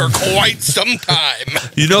for quite some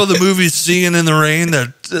time. You know the movie Singing in the Rain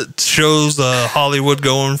that shows Hollywood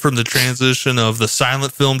going from the transition of the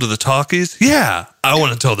silent film to the talkies? Yeah, I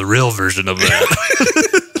want to tell the real version of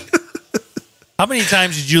that. How many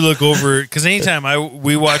times did you look over? Because anytime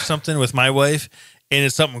we watch something with my wife and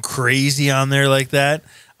it's something crazy on there like that,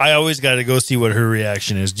 I always got to go see what her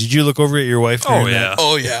reaction is. Did you look over at your wife? Oh, yeah.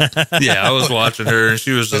 Oh, yeah. Yeah, I was watching her and she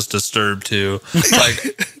was just disturbed too.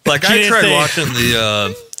 Like I didn't tried say- watching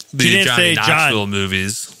the didn't Johnny say John. Knoxville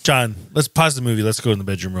movies. John, let's pause the movie. Let's go in the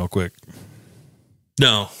bedroom real quick.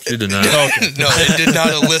 No, she did not. No, it did not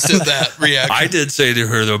elicit that reaction. I did say to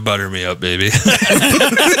her, "They'll butter me up, baby."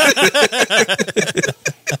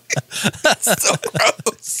 That's so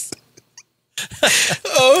gross.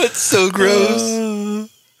 Oh, it's so gross.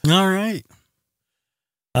 All right.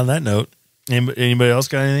 On that note, anybody else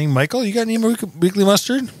got anything? Michael, you got any weekly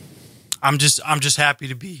mustard? I'm just happy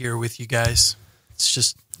to be here with you guys.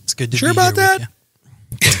 It's good to Sure be about here that?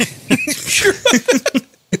 with Sure.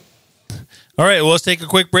 All right, well, let's take a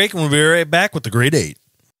quick break and we'll be right back with the Grade 8.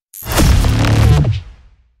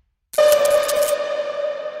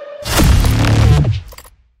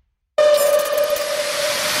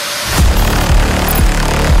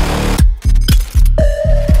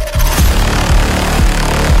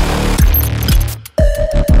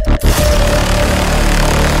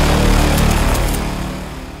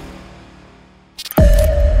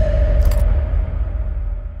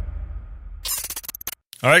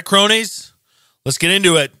 All right, cronies, let's get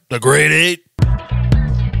into it. The Grade 8.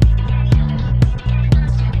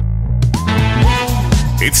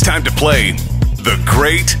 It's time to play The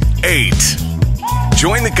Great 8.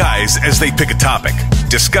 Join the guys as they pick a topic,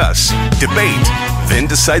 discuss, debate, then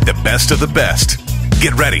decide the best of the best.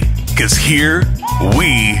 Get ready, because here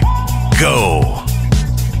we go.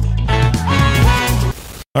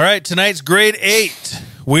 All right, tonight's Grade 8.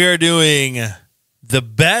 We are doing the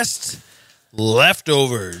best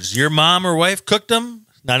leftovers. Your mom or wife cooked them.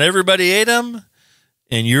 Not everybody ate them.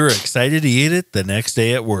 And you're excited to eat it the next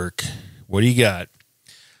day at work. What do you got?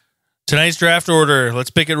 Tonight's draft order. Let's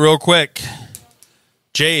pick it real quick.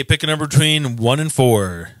 Jay, pick a number between 1 and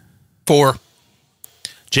 4. 4.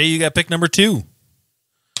 Jay, you got pick number 2.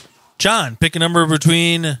 John, pick a number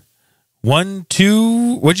between 1,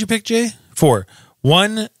 2. What'd you pick, Jay? 4.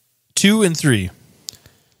 1, 2, and 3.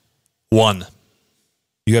 1.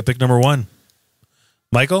 You got pick number 1.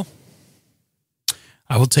 Michael?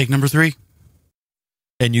 I will take number 3.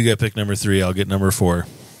 And you got pick number 3. I'll get number 4.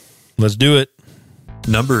 Let's do it.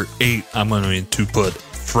 Number 8, I'm going to put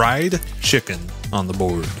fried chicken on the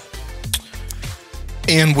board.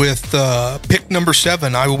 And with pick number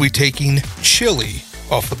 7, I will be taking chili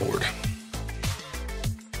off the board.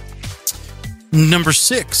 Number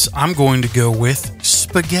 6, I'm going to go with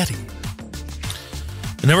spaghetti.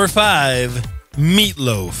 Number 5,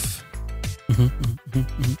 meatloaf.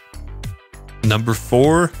 Number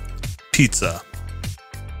 4, pizza.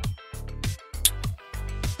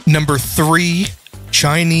 Number 3,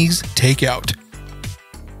 Chinese takeout.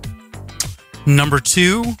 Number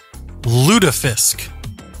 2, lutefisk.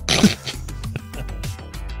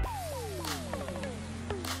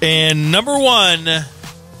 And number 1,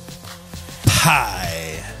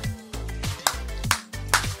 pie.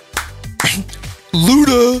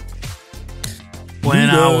 Luda. When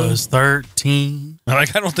I was 13. I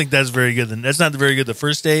don't think that's very good. That's not very good the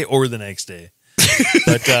first day or the next day.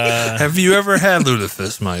 But Have you ever had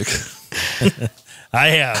lutefisk, Mike? I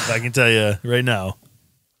have. I can tell you right now.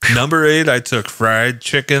 Number 8, I took fried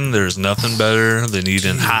chicken. There's nothing better than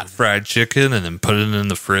eating hot fried chicken and then put it in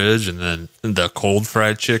the fridge, and then the cold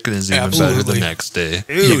fried chicken is even better Absolutely. the next day.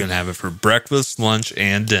 Dude. You can have it for breakfast, lunch,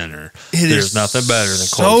 and dinner. It There's is nothing better than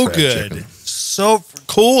so cold fried good. chicken. So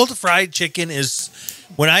cold fried chicken is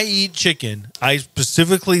when I eat chicken, I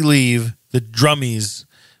specifically leave the drummies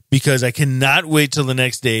because I cannot wait till the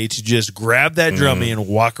next day to just grab that drummie and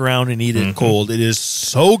walk around and eat it cold. It is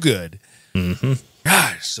so good. Mm-hmm.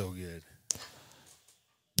 God, it's so good.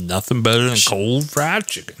 Nothing better than cold fried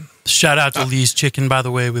chicken. Shout out to Lee's Chicken, by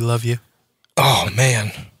the way. We love you. Oh,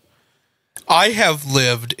 man. I have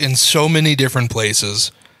lived in so many different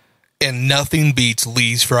places, and nothing beats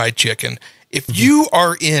Lee's Fried Chicken. If you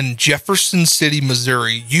are in Jefferson City,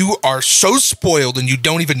 Missouri, you are so spoiled and you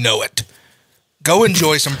don't even know it. Go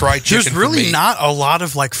enjoy some fried chicken. There's really for me. not a lot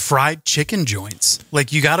of like fried chicken joints.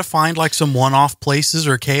 Like you got to find like some one-off places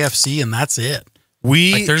or KFC, and that's it.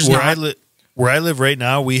 Like, there's where not- I live right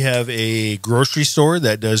now, we have a grocery store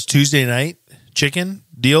that does Tuesday night chicken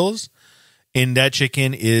deals, and that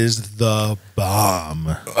chicken is the bomb.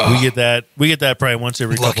 We get that probably once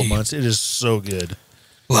every couple Lucky. months. It is so good.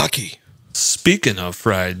 Lucky. Speaking of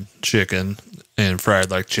fried chicken and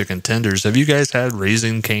fried like chicken tenders, have you guys had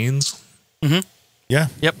Raising Cane's? Yeah.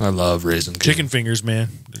 I love Raising Cane's. Chicken fingers, man.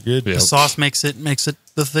 They're good. Yeah. The sauce makes it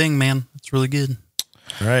the thing, man. It's really good.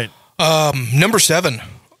 All right. Number 7,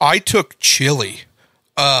 I took chili.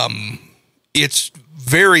 It's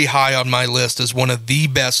very high on my list as one of the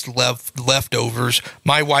best leftovers.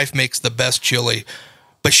 My wife makes the best chili,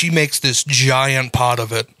 but she makes this giant pot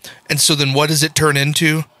of it. And so then what does it turn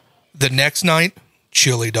into? The next night,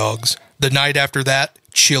 chili dogs. The night after that,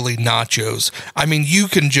 chili nachos. I mean, you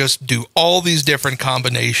can just do all these different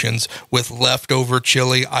combinations with leftover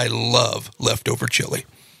chili. I love leftover chili.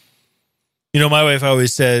 You know, my wife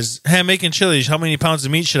always says, "Hey, I'm making chili. How many pounds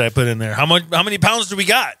of meat should I put in there? How many pounds do we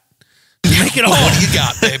got? Make it all. What do you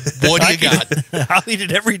got, babe? What do you got? I'll eat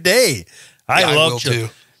it every day. I love chili. Too.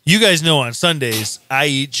 You guys know on Sundays I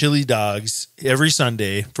eat chili dogs every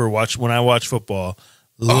Sunday when I watch football.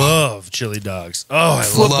 Love chili dogs. Oh, I love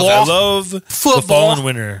football. The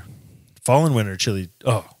fall and winter chili.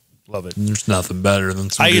 Oh, love it. There's nothing better than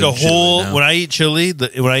some. I eat a whole when I eat chili.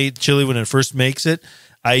 When it first makes it,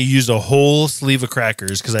 I use a whole sleeve of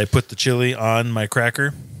crackers because I put the chili on my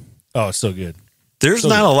cracker. Oh, it's so good. There's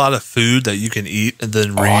not a lot of food that you can eat and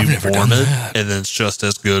then reform it, and then it's just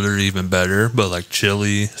as good or even better. But like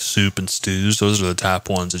chili, soup, and stews, those are the top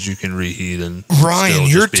ones that you can reheat. And Ryan,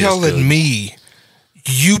 you're telling me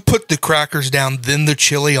you put the crackers down, then the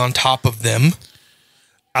chili on top of them?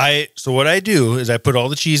 So what I do is I put all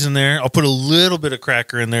the cheese in there. I'll put a little bit of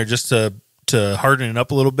cracker in there just to harden it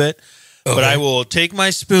up a little bit. Okay. But I will take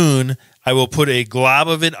my spoon, I will put a glob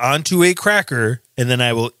of it onto a cracker, and then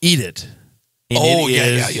I will eat it. And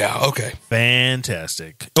yeah. Okay.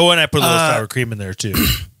 Fantastic. Oh, and I put a little sour cream in there too.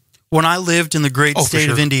 When I lived in the great state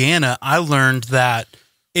of Indiana, I learned that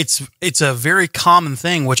it's a very common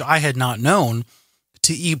thing, which I had not known,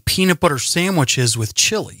 to eat peanut butter sandwiches with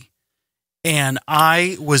chili. And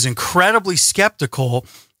I was incredibly skeptical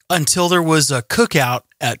until there was a cookout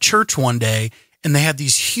at church one day, and they had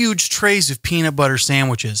these huge trays of peanut butter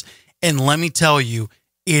sandwiches. And let me tell you,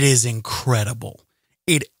 it is incredible.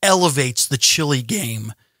 It elevates the chili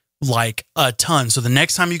game like a ton. So the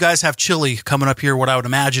next time you guys have chili coming up here, what I would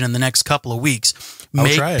imagine in the next couple of weeks,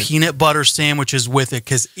 make peanut butter sandwiches with it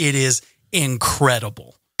because it is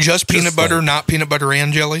incredible. Just peanut butter, not peanut butter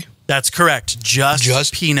and jelly? That's correct.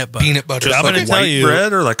 Just peanut butter. Peanut butter. Just like white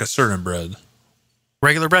bread or like a certain bread?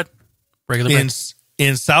 Regular bread.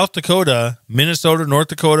 In South Dakota, Minnesota, North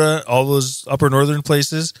Dakota, all those upper northern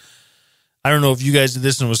places, I don't know if you guys did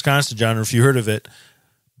this in Wisconsin, John, or if you heard of it,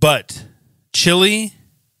 but chili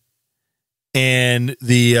and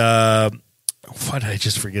the what did I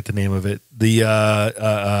just forget the name of it? The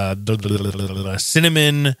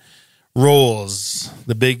cinnamon rolls,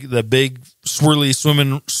 the big swirly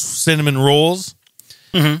cinnamon rolls.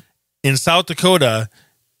 Mm-hmm. In South Dakota,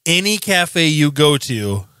 any cafe you go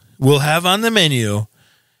to will have on the menu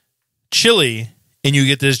chili, and you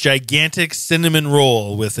get this gigantic cinnamon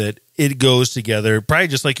roll with it. It goes together, probably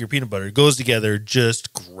just like your peanut butter. It goes together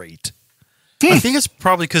just great. I think it's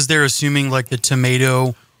probably because they're assuming like the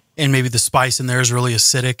tomato and maybe the spice in there is really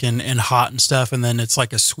acidic and hot and stuff, and then it's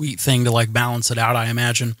like a sweet thing to like balance it out, I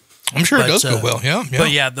imagine. I'm sure it does go well, yeah.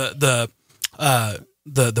 But yeah, the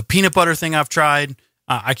peanut butter thing I've tried,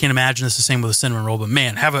 I can't imagine it's the same with a cinnamon roll, but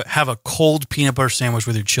man, have a cold peanut butter sandwich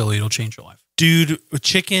with your chili. It'll change your life. Dude,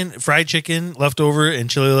 fried chicken leftover and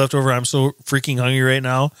chili leftover. I'm so freaking hungry right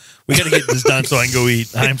now. We got to get this done so I can go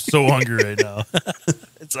eat. I'm so hungry right now.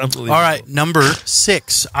 It's unbelievable. All right, number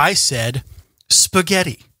 6. I said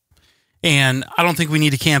spaghetti. And I don't think we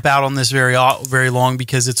need to camp out on this very long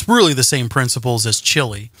because it's really the same principles as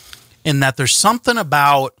chili in that there's something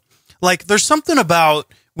about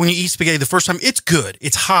when you eat spaghetti the first time, it's good.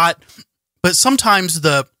 It's hot. But sometimes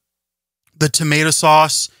the tomato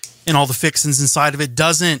sauce and all the fixings inside of it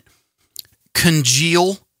doesn't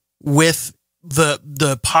congeal with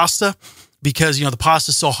the pasta because, the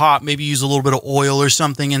pasta's so hot, maybe use a little bit of oil or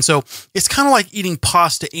something. And so it's kind of like eating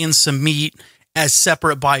pasta and some meat as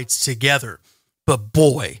separate bites together. But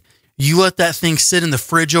boy, you let that thing sit in the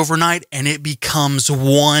fridge overnight and it becomes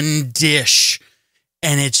one dish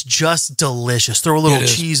and it's just delicious. Throw a little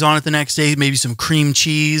cheese on it the next day, maybe some cream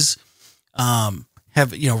cheese,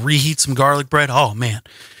 reheat some garlic bread. Oh man.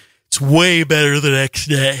 It's way better the next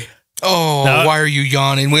day. Oh, why are you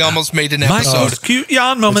yawning? We almost made an episode. Michael's cute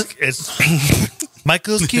yawn moment. It's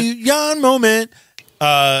Michael's cute yawn moment.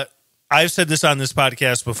 I've said this on this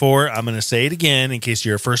podcast before. I'm going to say it again in case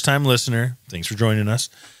you're a first-time listener. Thanks for joining us.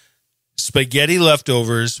 Spaghetti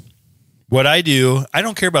leftovers. What I do, I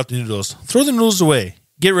don't care about the noodles. Throw the noodles away.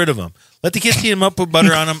 Get rid of them. Let the kids heat them up, put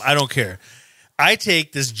butter on them. I don't care. I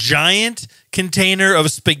take this giant container of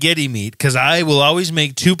spaghetti meat because I will always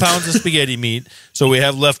make 2 pounds of spaghetti meat, so we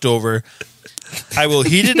have leftover. I will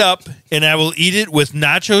heat it up, and I will eat it with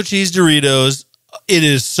nacho cheese Doritos. It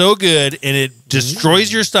is so good, and it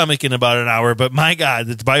destroys your stomach in about an hour, but my God,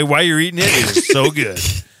 that's while you're eating it, it is so good.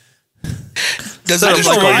 Does it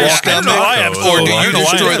destroy your stomach, or do you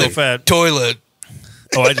destroy the toilet?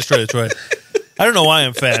 Oh, I destroy the toilet. I don't know why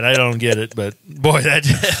I'm fat. I don't get it, but boy, that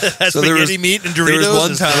spaghetti meat and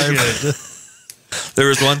Doritos. There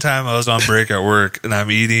was one time I was on break at work and I'm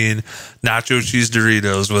eating nacho cheese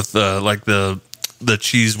Doritos with like the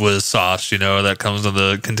cheese whiz sauce, that comes in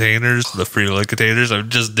the containers, the Frito-Lay containers. I'm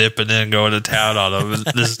just dipping in, going to town on them. And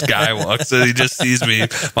this guy walks in, he just sees me,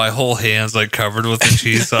 my whole hand's like covered with the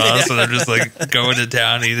cheese sauce, and I'm just like going to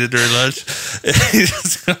town, eating during lunch. And he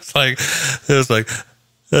just was like,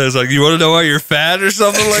 you want to know why you're fat or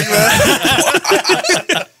something like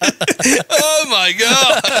that? Oh my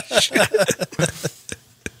gosh.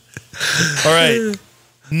 All right.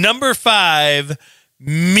 Number 5,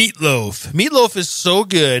 meatloaf. Meatloaf is so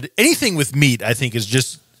good. Anything with meat, I think, is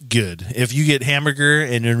just good. If you get hamburger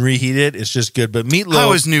and then reheat it, it's just good. But meatloaf. I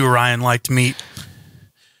always knew Ryan liked meat.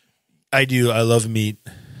 I do. I love meat.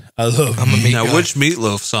 I'm a meat Now, guy. which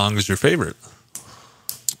meatloaf song is your favorite?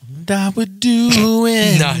 I would do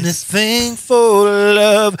anything for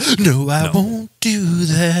love. No, I won't do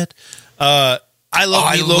that. I love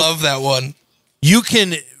meatloaf. I love that one. You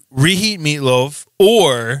can reheat meatloaf,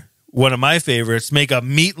 or one of my favorites, make a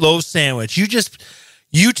meatloaf sandwich. You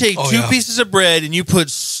take two pieces of bread and you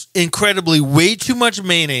put incredibly way too much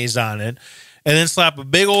mayonnaise on it, and then slap a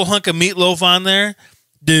big old hunk of meatloaf on there.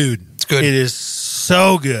 Dude, it's good. It is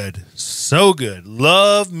so good. So good.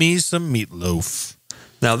 Love me some meatloaf.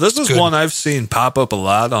 Now, this is one I've seen pop up a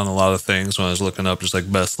lot on a lot of things when I was looking up just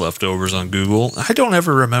like best leftovers on Google. I don't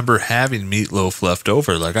ever remember having meatloaf left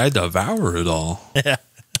over. Like, I devour it all. Yeah.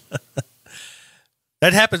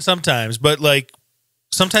 That happens sometimes, but like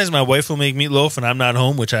sometimes my wife will make meatloaf and I'm not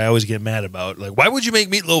home, which I always get mad about. Like, why would you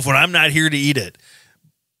make meatloaf when I'm not here to eat it?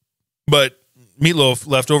 But meatloaf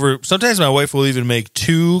left over. Sometimes my wife will even make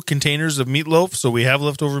 2 containers of meatloaf, so we have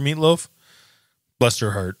leftover meatloaf. Bless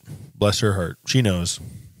her heart. Bless her heart. She knows.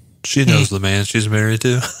 She knows the man she's married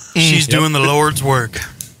to. She's doing the Lord's work.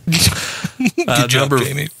 Good job,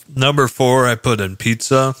 Jamie. Number 4, I put in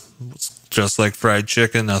pizza. It's just like fried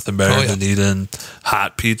chicken. Nothing better than eating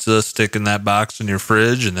hot pizza, sticking that box in your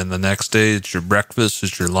fridge, and then the next day it's your breakfast,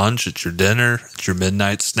 it's your lunch, it's your dinner, it's your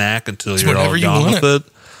midnight snack until you're all done with it.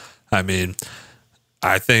 I mean,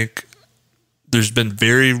 I think there's been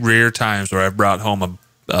very rare times where I've brought home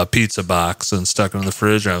a pizza box and stuck it in the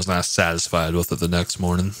fridge, and I was not satisfied with it the next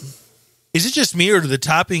morning. Is it just me, or do the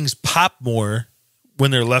toppings pop more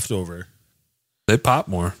when they're left over? They pop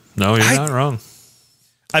more. No, you're not wrong.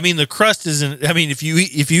 I mean, the crust isn't. I mean, if you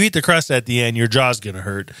eat the crust at the end, your jaw's gonna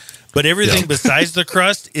hurt. But everything besides the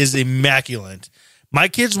crust is immaculate. My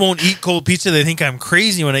kids won't eat cold pizza. They think I'm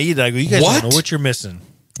crazy when I eat it. I go, you guys don't know what you're missing.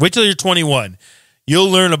 Wait till you're 21. You'll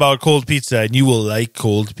learn about cold pizza, and you will like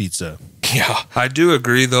cold pizza. Yeah. I do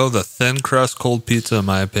agree, though. The thin crust cold pizza, in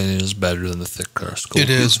my opinion, is better than the thick crust cold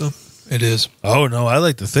pizza. It is. Oh, no. I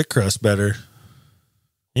like the thick crust better.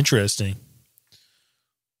 Interesting.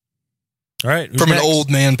 All right. From an old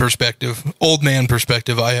man perspective,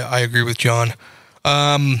 I agree with John.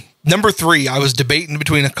 Number 3, I was debating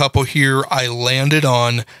between a couple here. I landed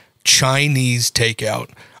on Chinese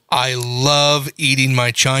takeout. I love eating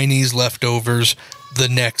my Chinese leftovers the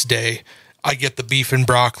next day. I get the beef and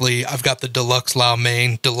broccoli. I've got the deluxe lau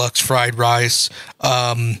mein, deluxe fried rice,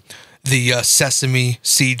 the sesame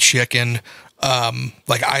seed chicken.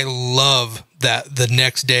 I love that the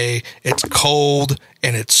next day it's cold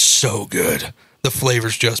and it's so good. The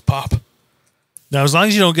flavors just pop. Now, as long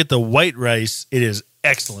as you don't get the white rice, it is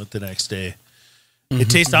excellent the next day. It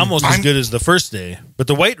tastes almost as good as the first day, but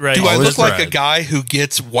the white rice. Do I look like a guy who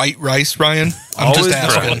gets white rice, Ryan? I'm just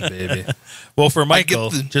asking, baby. Well, for Michael,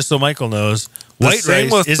 just so Michael knows, white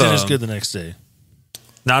rice isn't as good the next day.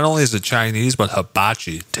 Not only is it Chinese, but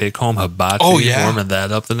hibachi. Take home hibachi, warming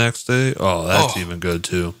that up the next day. Oh, that's even good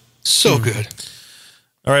too. So good.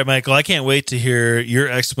 All right, Michael, I can't wait to hear your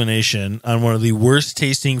explanation on one of the worst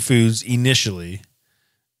tasting foods initially.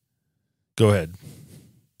 Go ahead.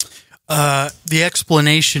 The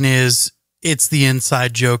explanation is it's the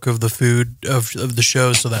inside joke of the food of the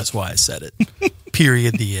show, so that's why I said it.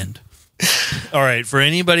 Period. The end. All right. For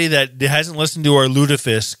anybody that hasn't listened to our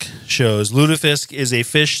lutefisk shows, lutefisk is a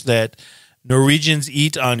fish that Norwegians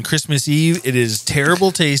eat on Christmas Eve. It is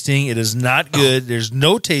terrible tasting. It is not good. There's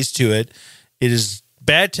no taste to it. It is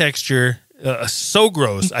bad texture. So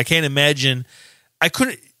gross. I can't imagine. I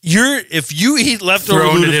couldn't. If you eat leftover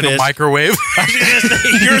thrown lutefisk, it in a microwave. I was going to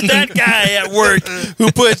say, you're that guy at work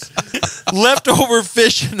who puts leftover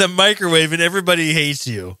fish in the microwave and everybody hates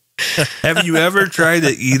you. Have you ever tried to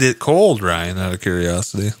eat it cold, Ryan, out of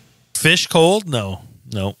curiosity? Fish cold? No.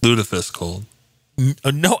 Lutefisk cold.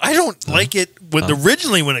 No, I don't like it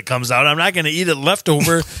originally when it comes out. I'm not going to eat it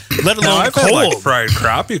leftover, let alone I've cold. had like fried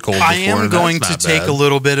crappie cold before. I am and going that's to not take bad. a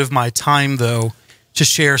little bit of my time, though, to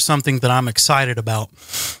share something that I'm excited about.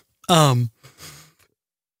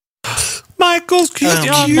 Michael's cute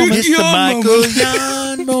yawn moment. It's the Michael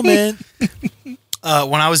Yon moment.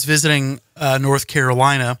 When I was visiting North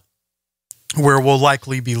Carolina, where we'll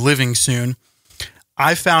likely be living soon,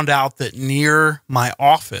 I found out that near my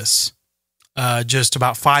office, just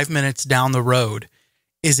about 5 minutes down the road,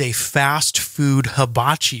 is a fast food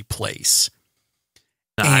hibachi place.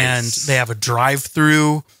 And they have a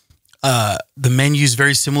drive-through. The menu is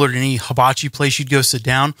very similar to any hibachi place you'd go sit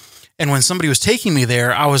down. And when somebody was taking me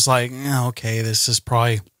there, I was like, okay, this is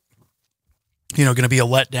probably, going to be a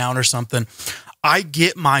letdown or something. I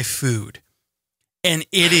get my food, and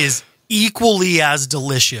it is equally as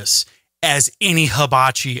delicious as any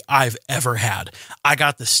hibachi I've ever had. I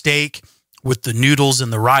got the steak with the noodles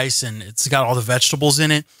and the rice, and it's got all the vegetables in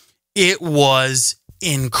it. It was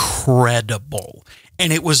incredible.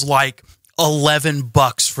 And it was like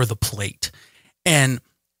 $11 for the plate. And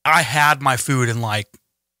I had my food in like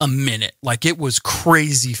a minute. Like, it was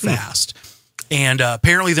crazy fast. And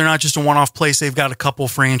apparently they're not just a one-off place. They've got a couple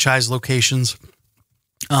franchise locations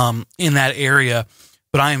in that area.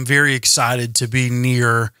 But I am very excited to be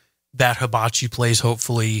near that hibachi place,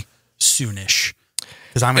 hopefully soonish.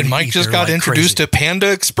 Because I'm. And Mike just got introduced to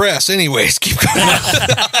Panda Express. Anyways, keep going.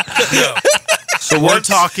 So we're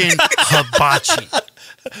talking hibachi.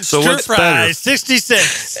 So Stir what's fry, better?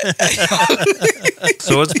 66.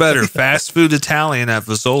 So what's better, fast food Italian at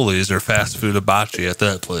Fazoli's or fast food hibachi at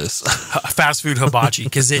that place? Fast food hibachi,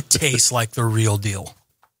 because it tastes like the real deal.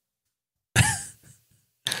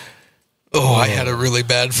 Oh, I had a really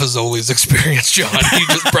bad Fazoli's experience, John. You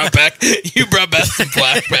brought back some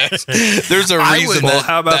flashbacks. There's a reason Well, that,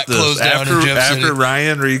 how about that closed this? down in Jeff After City.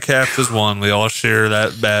 Ryan recapped his one, we all share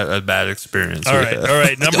that bad experience. All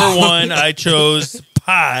right. Number one, I chose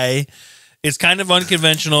pie. It's kind of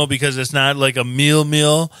unconventional because it's not like a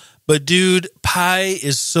meal, but dude, pie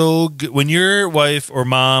is so good. When your wife or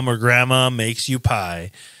mom or grandma makes you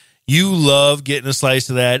pie, you love getting a slice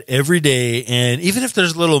of that every day. And even if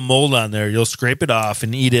there's a little mold on there, you'll scrape it off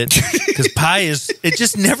and eat it because it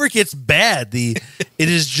just never gets bad. It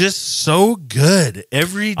is just so good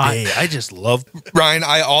every day. I just love. Ryan,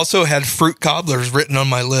 I also had fruit cobblers written on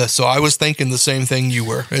my list, so I was thinking the same thing you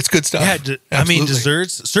were. It's good stuff. Yeah, I mean,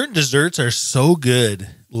 certain desserts are so good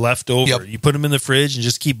left over. Yep. You put them in the fridge and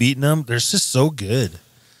just keep eating them. They're just so good.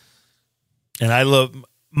 And I love.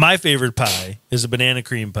 My favorite pie is a banana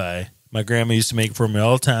cream pie. My grandma used to make it for me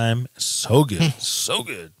all the time. So good. So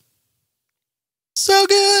good. So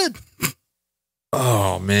good.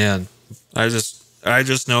 Oh man, I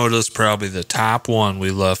just noticed probably the top one we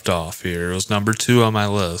left off here. It was number 2 on my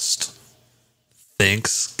list.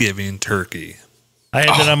 Thanksgiving turkey. I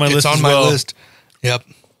had that on my list. It's on as my well. list. Yep.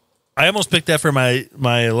 I almost picked that for my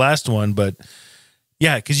last one, but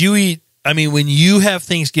yeah, because you eat. I mean, when you have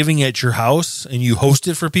Thanksgiving at your house and you host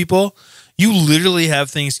it for people, you literally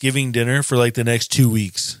have Thanksgiving dinner for like the next 2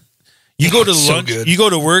 weeks. You go to So lunch, good. you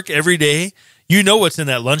go to work every day. You know what's in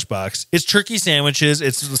that lunchbox. It's turkey sandwiches.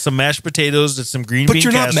 It's some mashed potatoes. It's some green But bean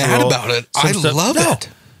you're not casserole. mad about it. I love it.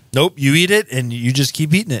 Nope. You eat it and you just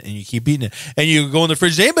keep eating it and you keep eating it. And you go in the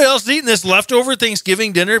fridge. Is anybody else eating this leftover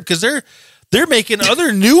Thanksgiving dinner? Because they're making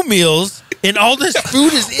other new meals and all this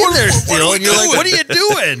food is in there still. And you're like, what are you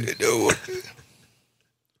doing?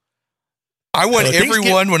 I want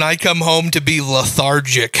everyone when I come home to be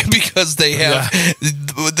lethargic because they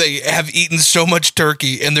have eaten so much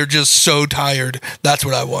turkey and they're just so tired. That's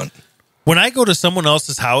what I want. When I go to someone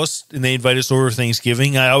else's house and they invite us over for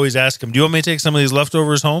Thanksgiving, I always ask them, do you want me to take some of these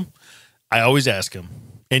leftovers home? I always ask them.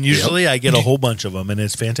 And usually I get a whole bunch of them, and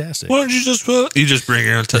it's fantastic. Why don't you just bring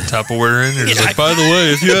your Tupperware in? You're just like, by the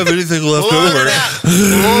way, if you have anything left over,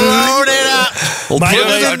 Load it up. put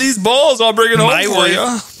it in these balls. I'll bring it home for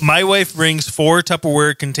you. My wife brings 4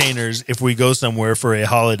 Tupperware containers if we go somewhere for a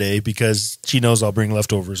holiday because she knows I'll bring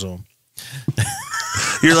leftovers home.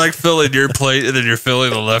 You're like filling your plate and then you're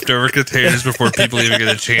filling the leftover containers before people even get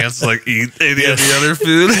a chance to like eat any of the other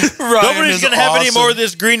food. Nobody's going to have any more of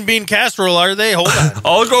this green bean casserole, are they? Hold on.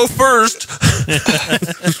 I'll go first.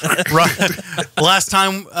 Right. Last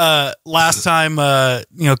time, a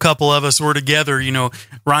couple of us were together.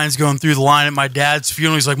 Ryan's going through the line at my dad's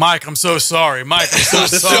funeral. He's like, "Mike, I'm so sorry. Mike, I'm so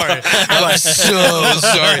sorry." I'm so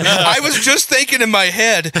sorry. I was just thinking in my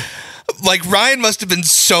head, Like, Ryan must have been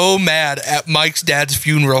so mad at Mike's dad's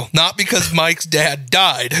funeral, not because Mike's dad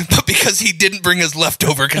died, but because he didn't bring his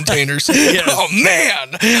leftover containers. Yes. Oh,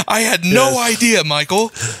 man. I had no idea,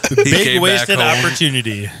 Michael. Big wasted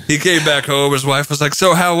opportunity. He came back home. His wife was like,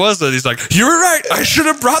 "So how was it?" He's like, "You were right. I should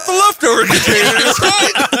have brought the leftover containers."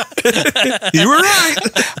 You were right.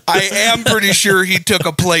 I am pretty sure he took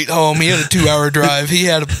a plate home. He had a 2-hour drive. He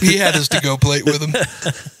had his to-go plate with him.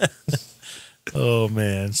 Oh,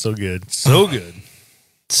 man. So good. So good.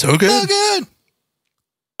 So good. So good.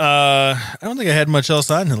 I don't think I had much else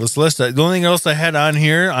on this list. The only thing else I had on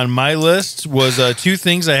here on my list was 2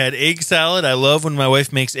 things. I had egg salad. I love when my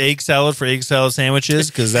wife makes egg salad for egg salad sandwiches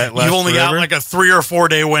because that lasts You've only forever. got like a 3 or 4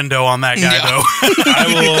 day window on that guy, though.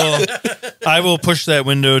 I will push that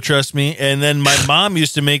window, trust me. And then my mom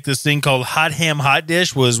used to make this thing called hot ham hot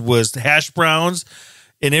dish, was hash browns.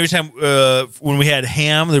 And every time when we had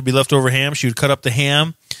ham, there'd be leftover ham. She would cut up the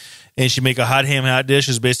ham, and she'd make a hot ham hot dish.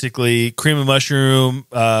 It's basically cream of mushroom,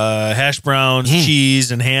 hash browns,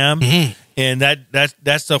 cheese, and ham. And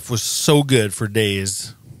that stuff was so good for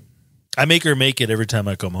days. I make her make it every time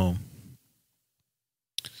I come home.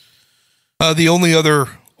 The only other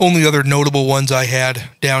notable ones I had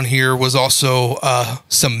down here was also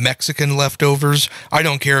some Mexican leftovers. I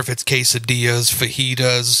don't care if it's quesadillas,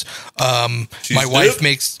 fajitas.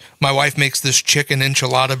 My wife makes this chicken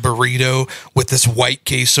enchilada burrito with this white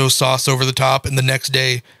queso sauce over the top, and the next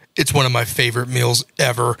day it's one of my favorite meals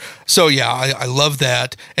ever. So yeah, I love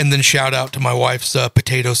that. And then shout out to my wife's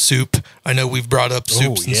potato soup. I know we've brought up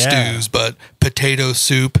soups and stews, but potato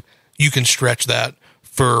soup, you can stretch that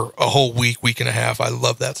for a whole week and a half. I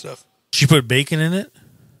love that stuff. She put bacon in it?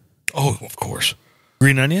 Oh, of course.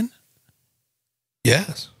 Green onion?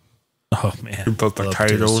 Yes. Oh, man. You put Love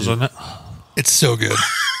potatoes potato in it. It's so good.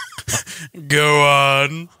 Go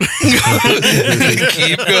on.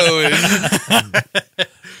 Keep going.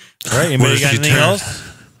 All right. Anybody got anything else?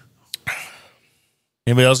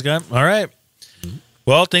 Anybody else got? All right.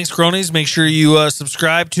 Well, thanks, cronies. Make sure you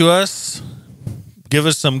subscribe to us. Give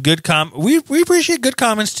us some good we appreciate good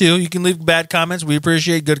comments too. You can leave bad comments. We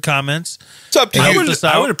appreciate good comments. It's up to you.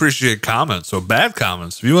 I would appreciate comments. So bad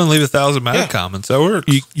comments. If you want to leave 1,000 bad comments, that works.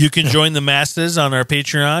 You can join the masses on our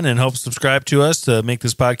Patreon and help subscribe to us to make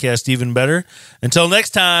this podcast even better. Until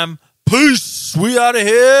next time, peace. We out of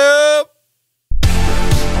here.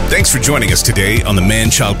 Thanks for joining us today on the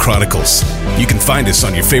Man-Child Chronicles. You can find us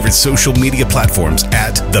on your favorite social media platforms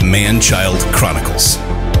at The Man-Child Chronicles.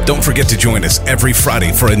 Don't forget to join us every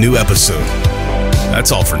Friday for a new episode.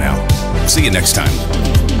 That's all for now. See you next time.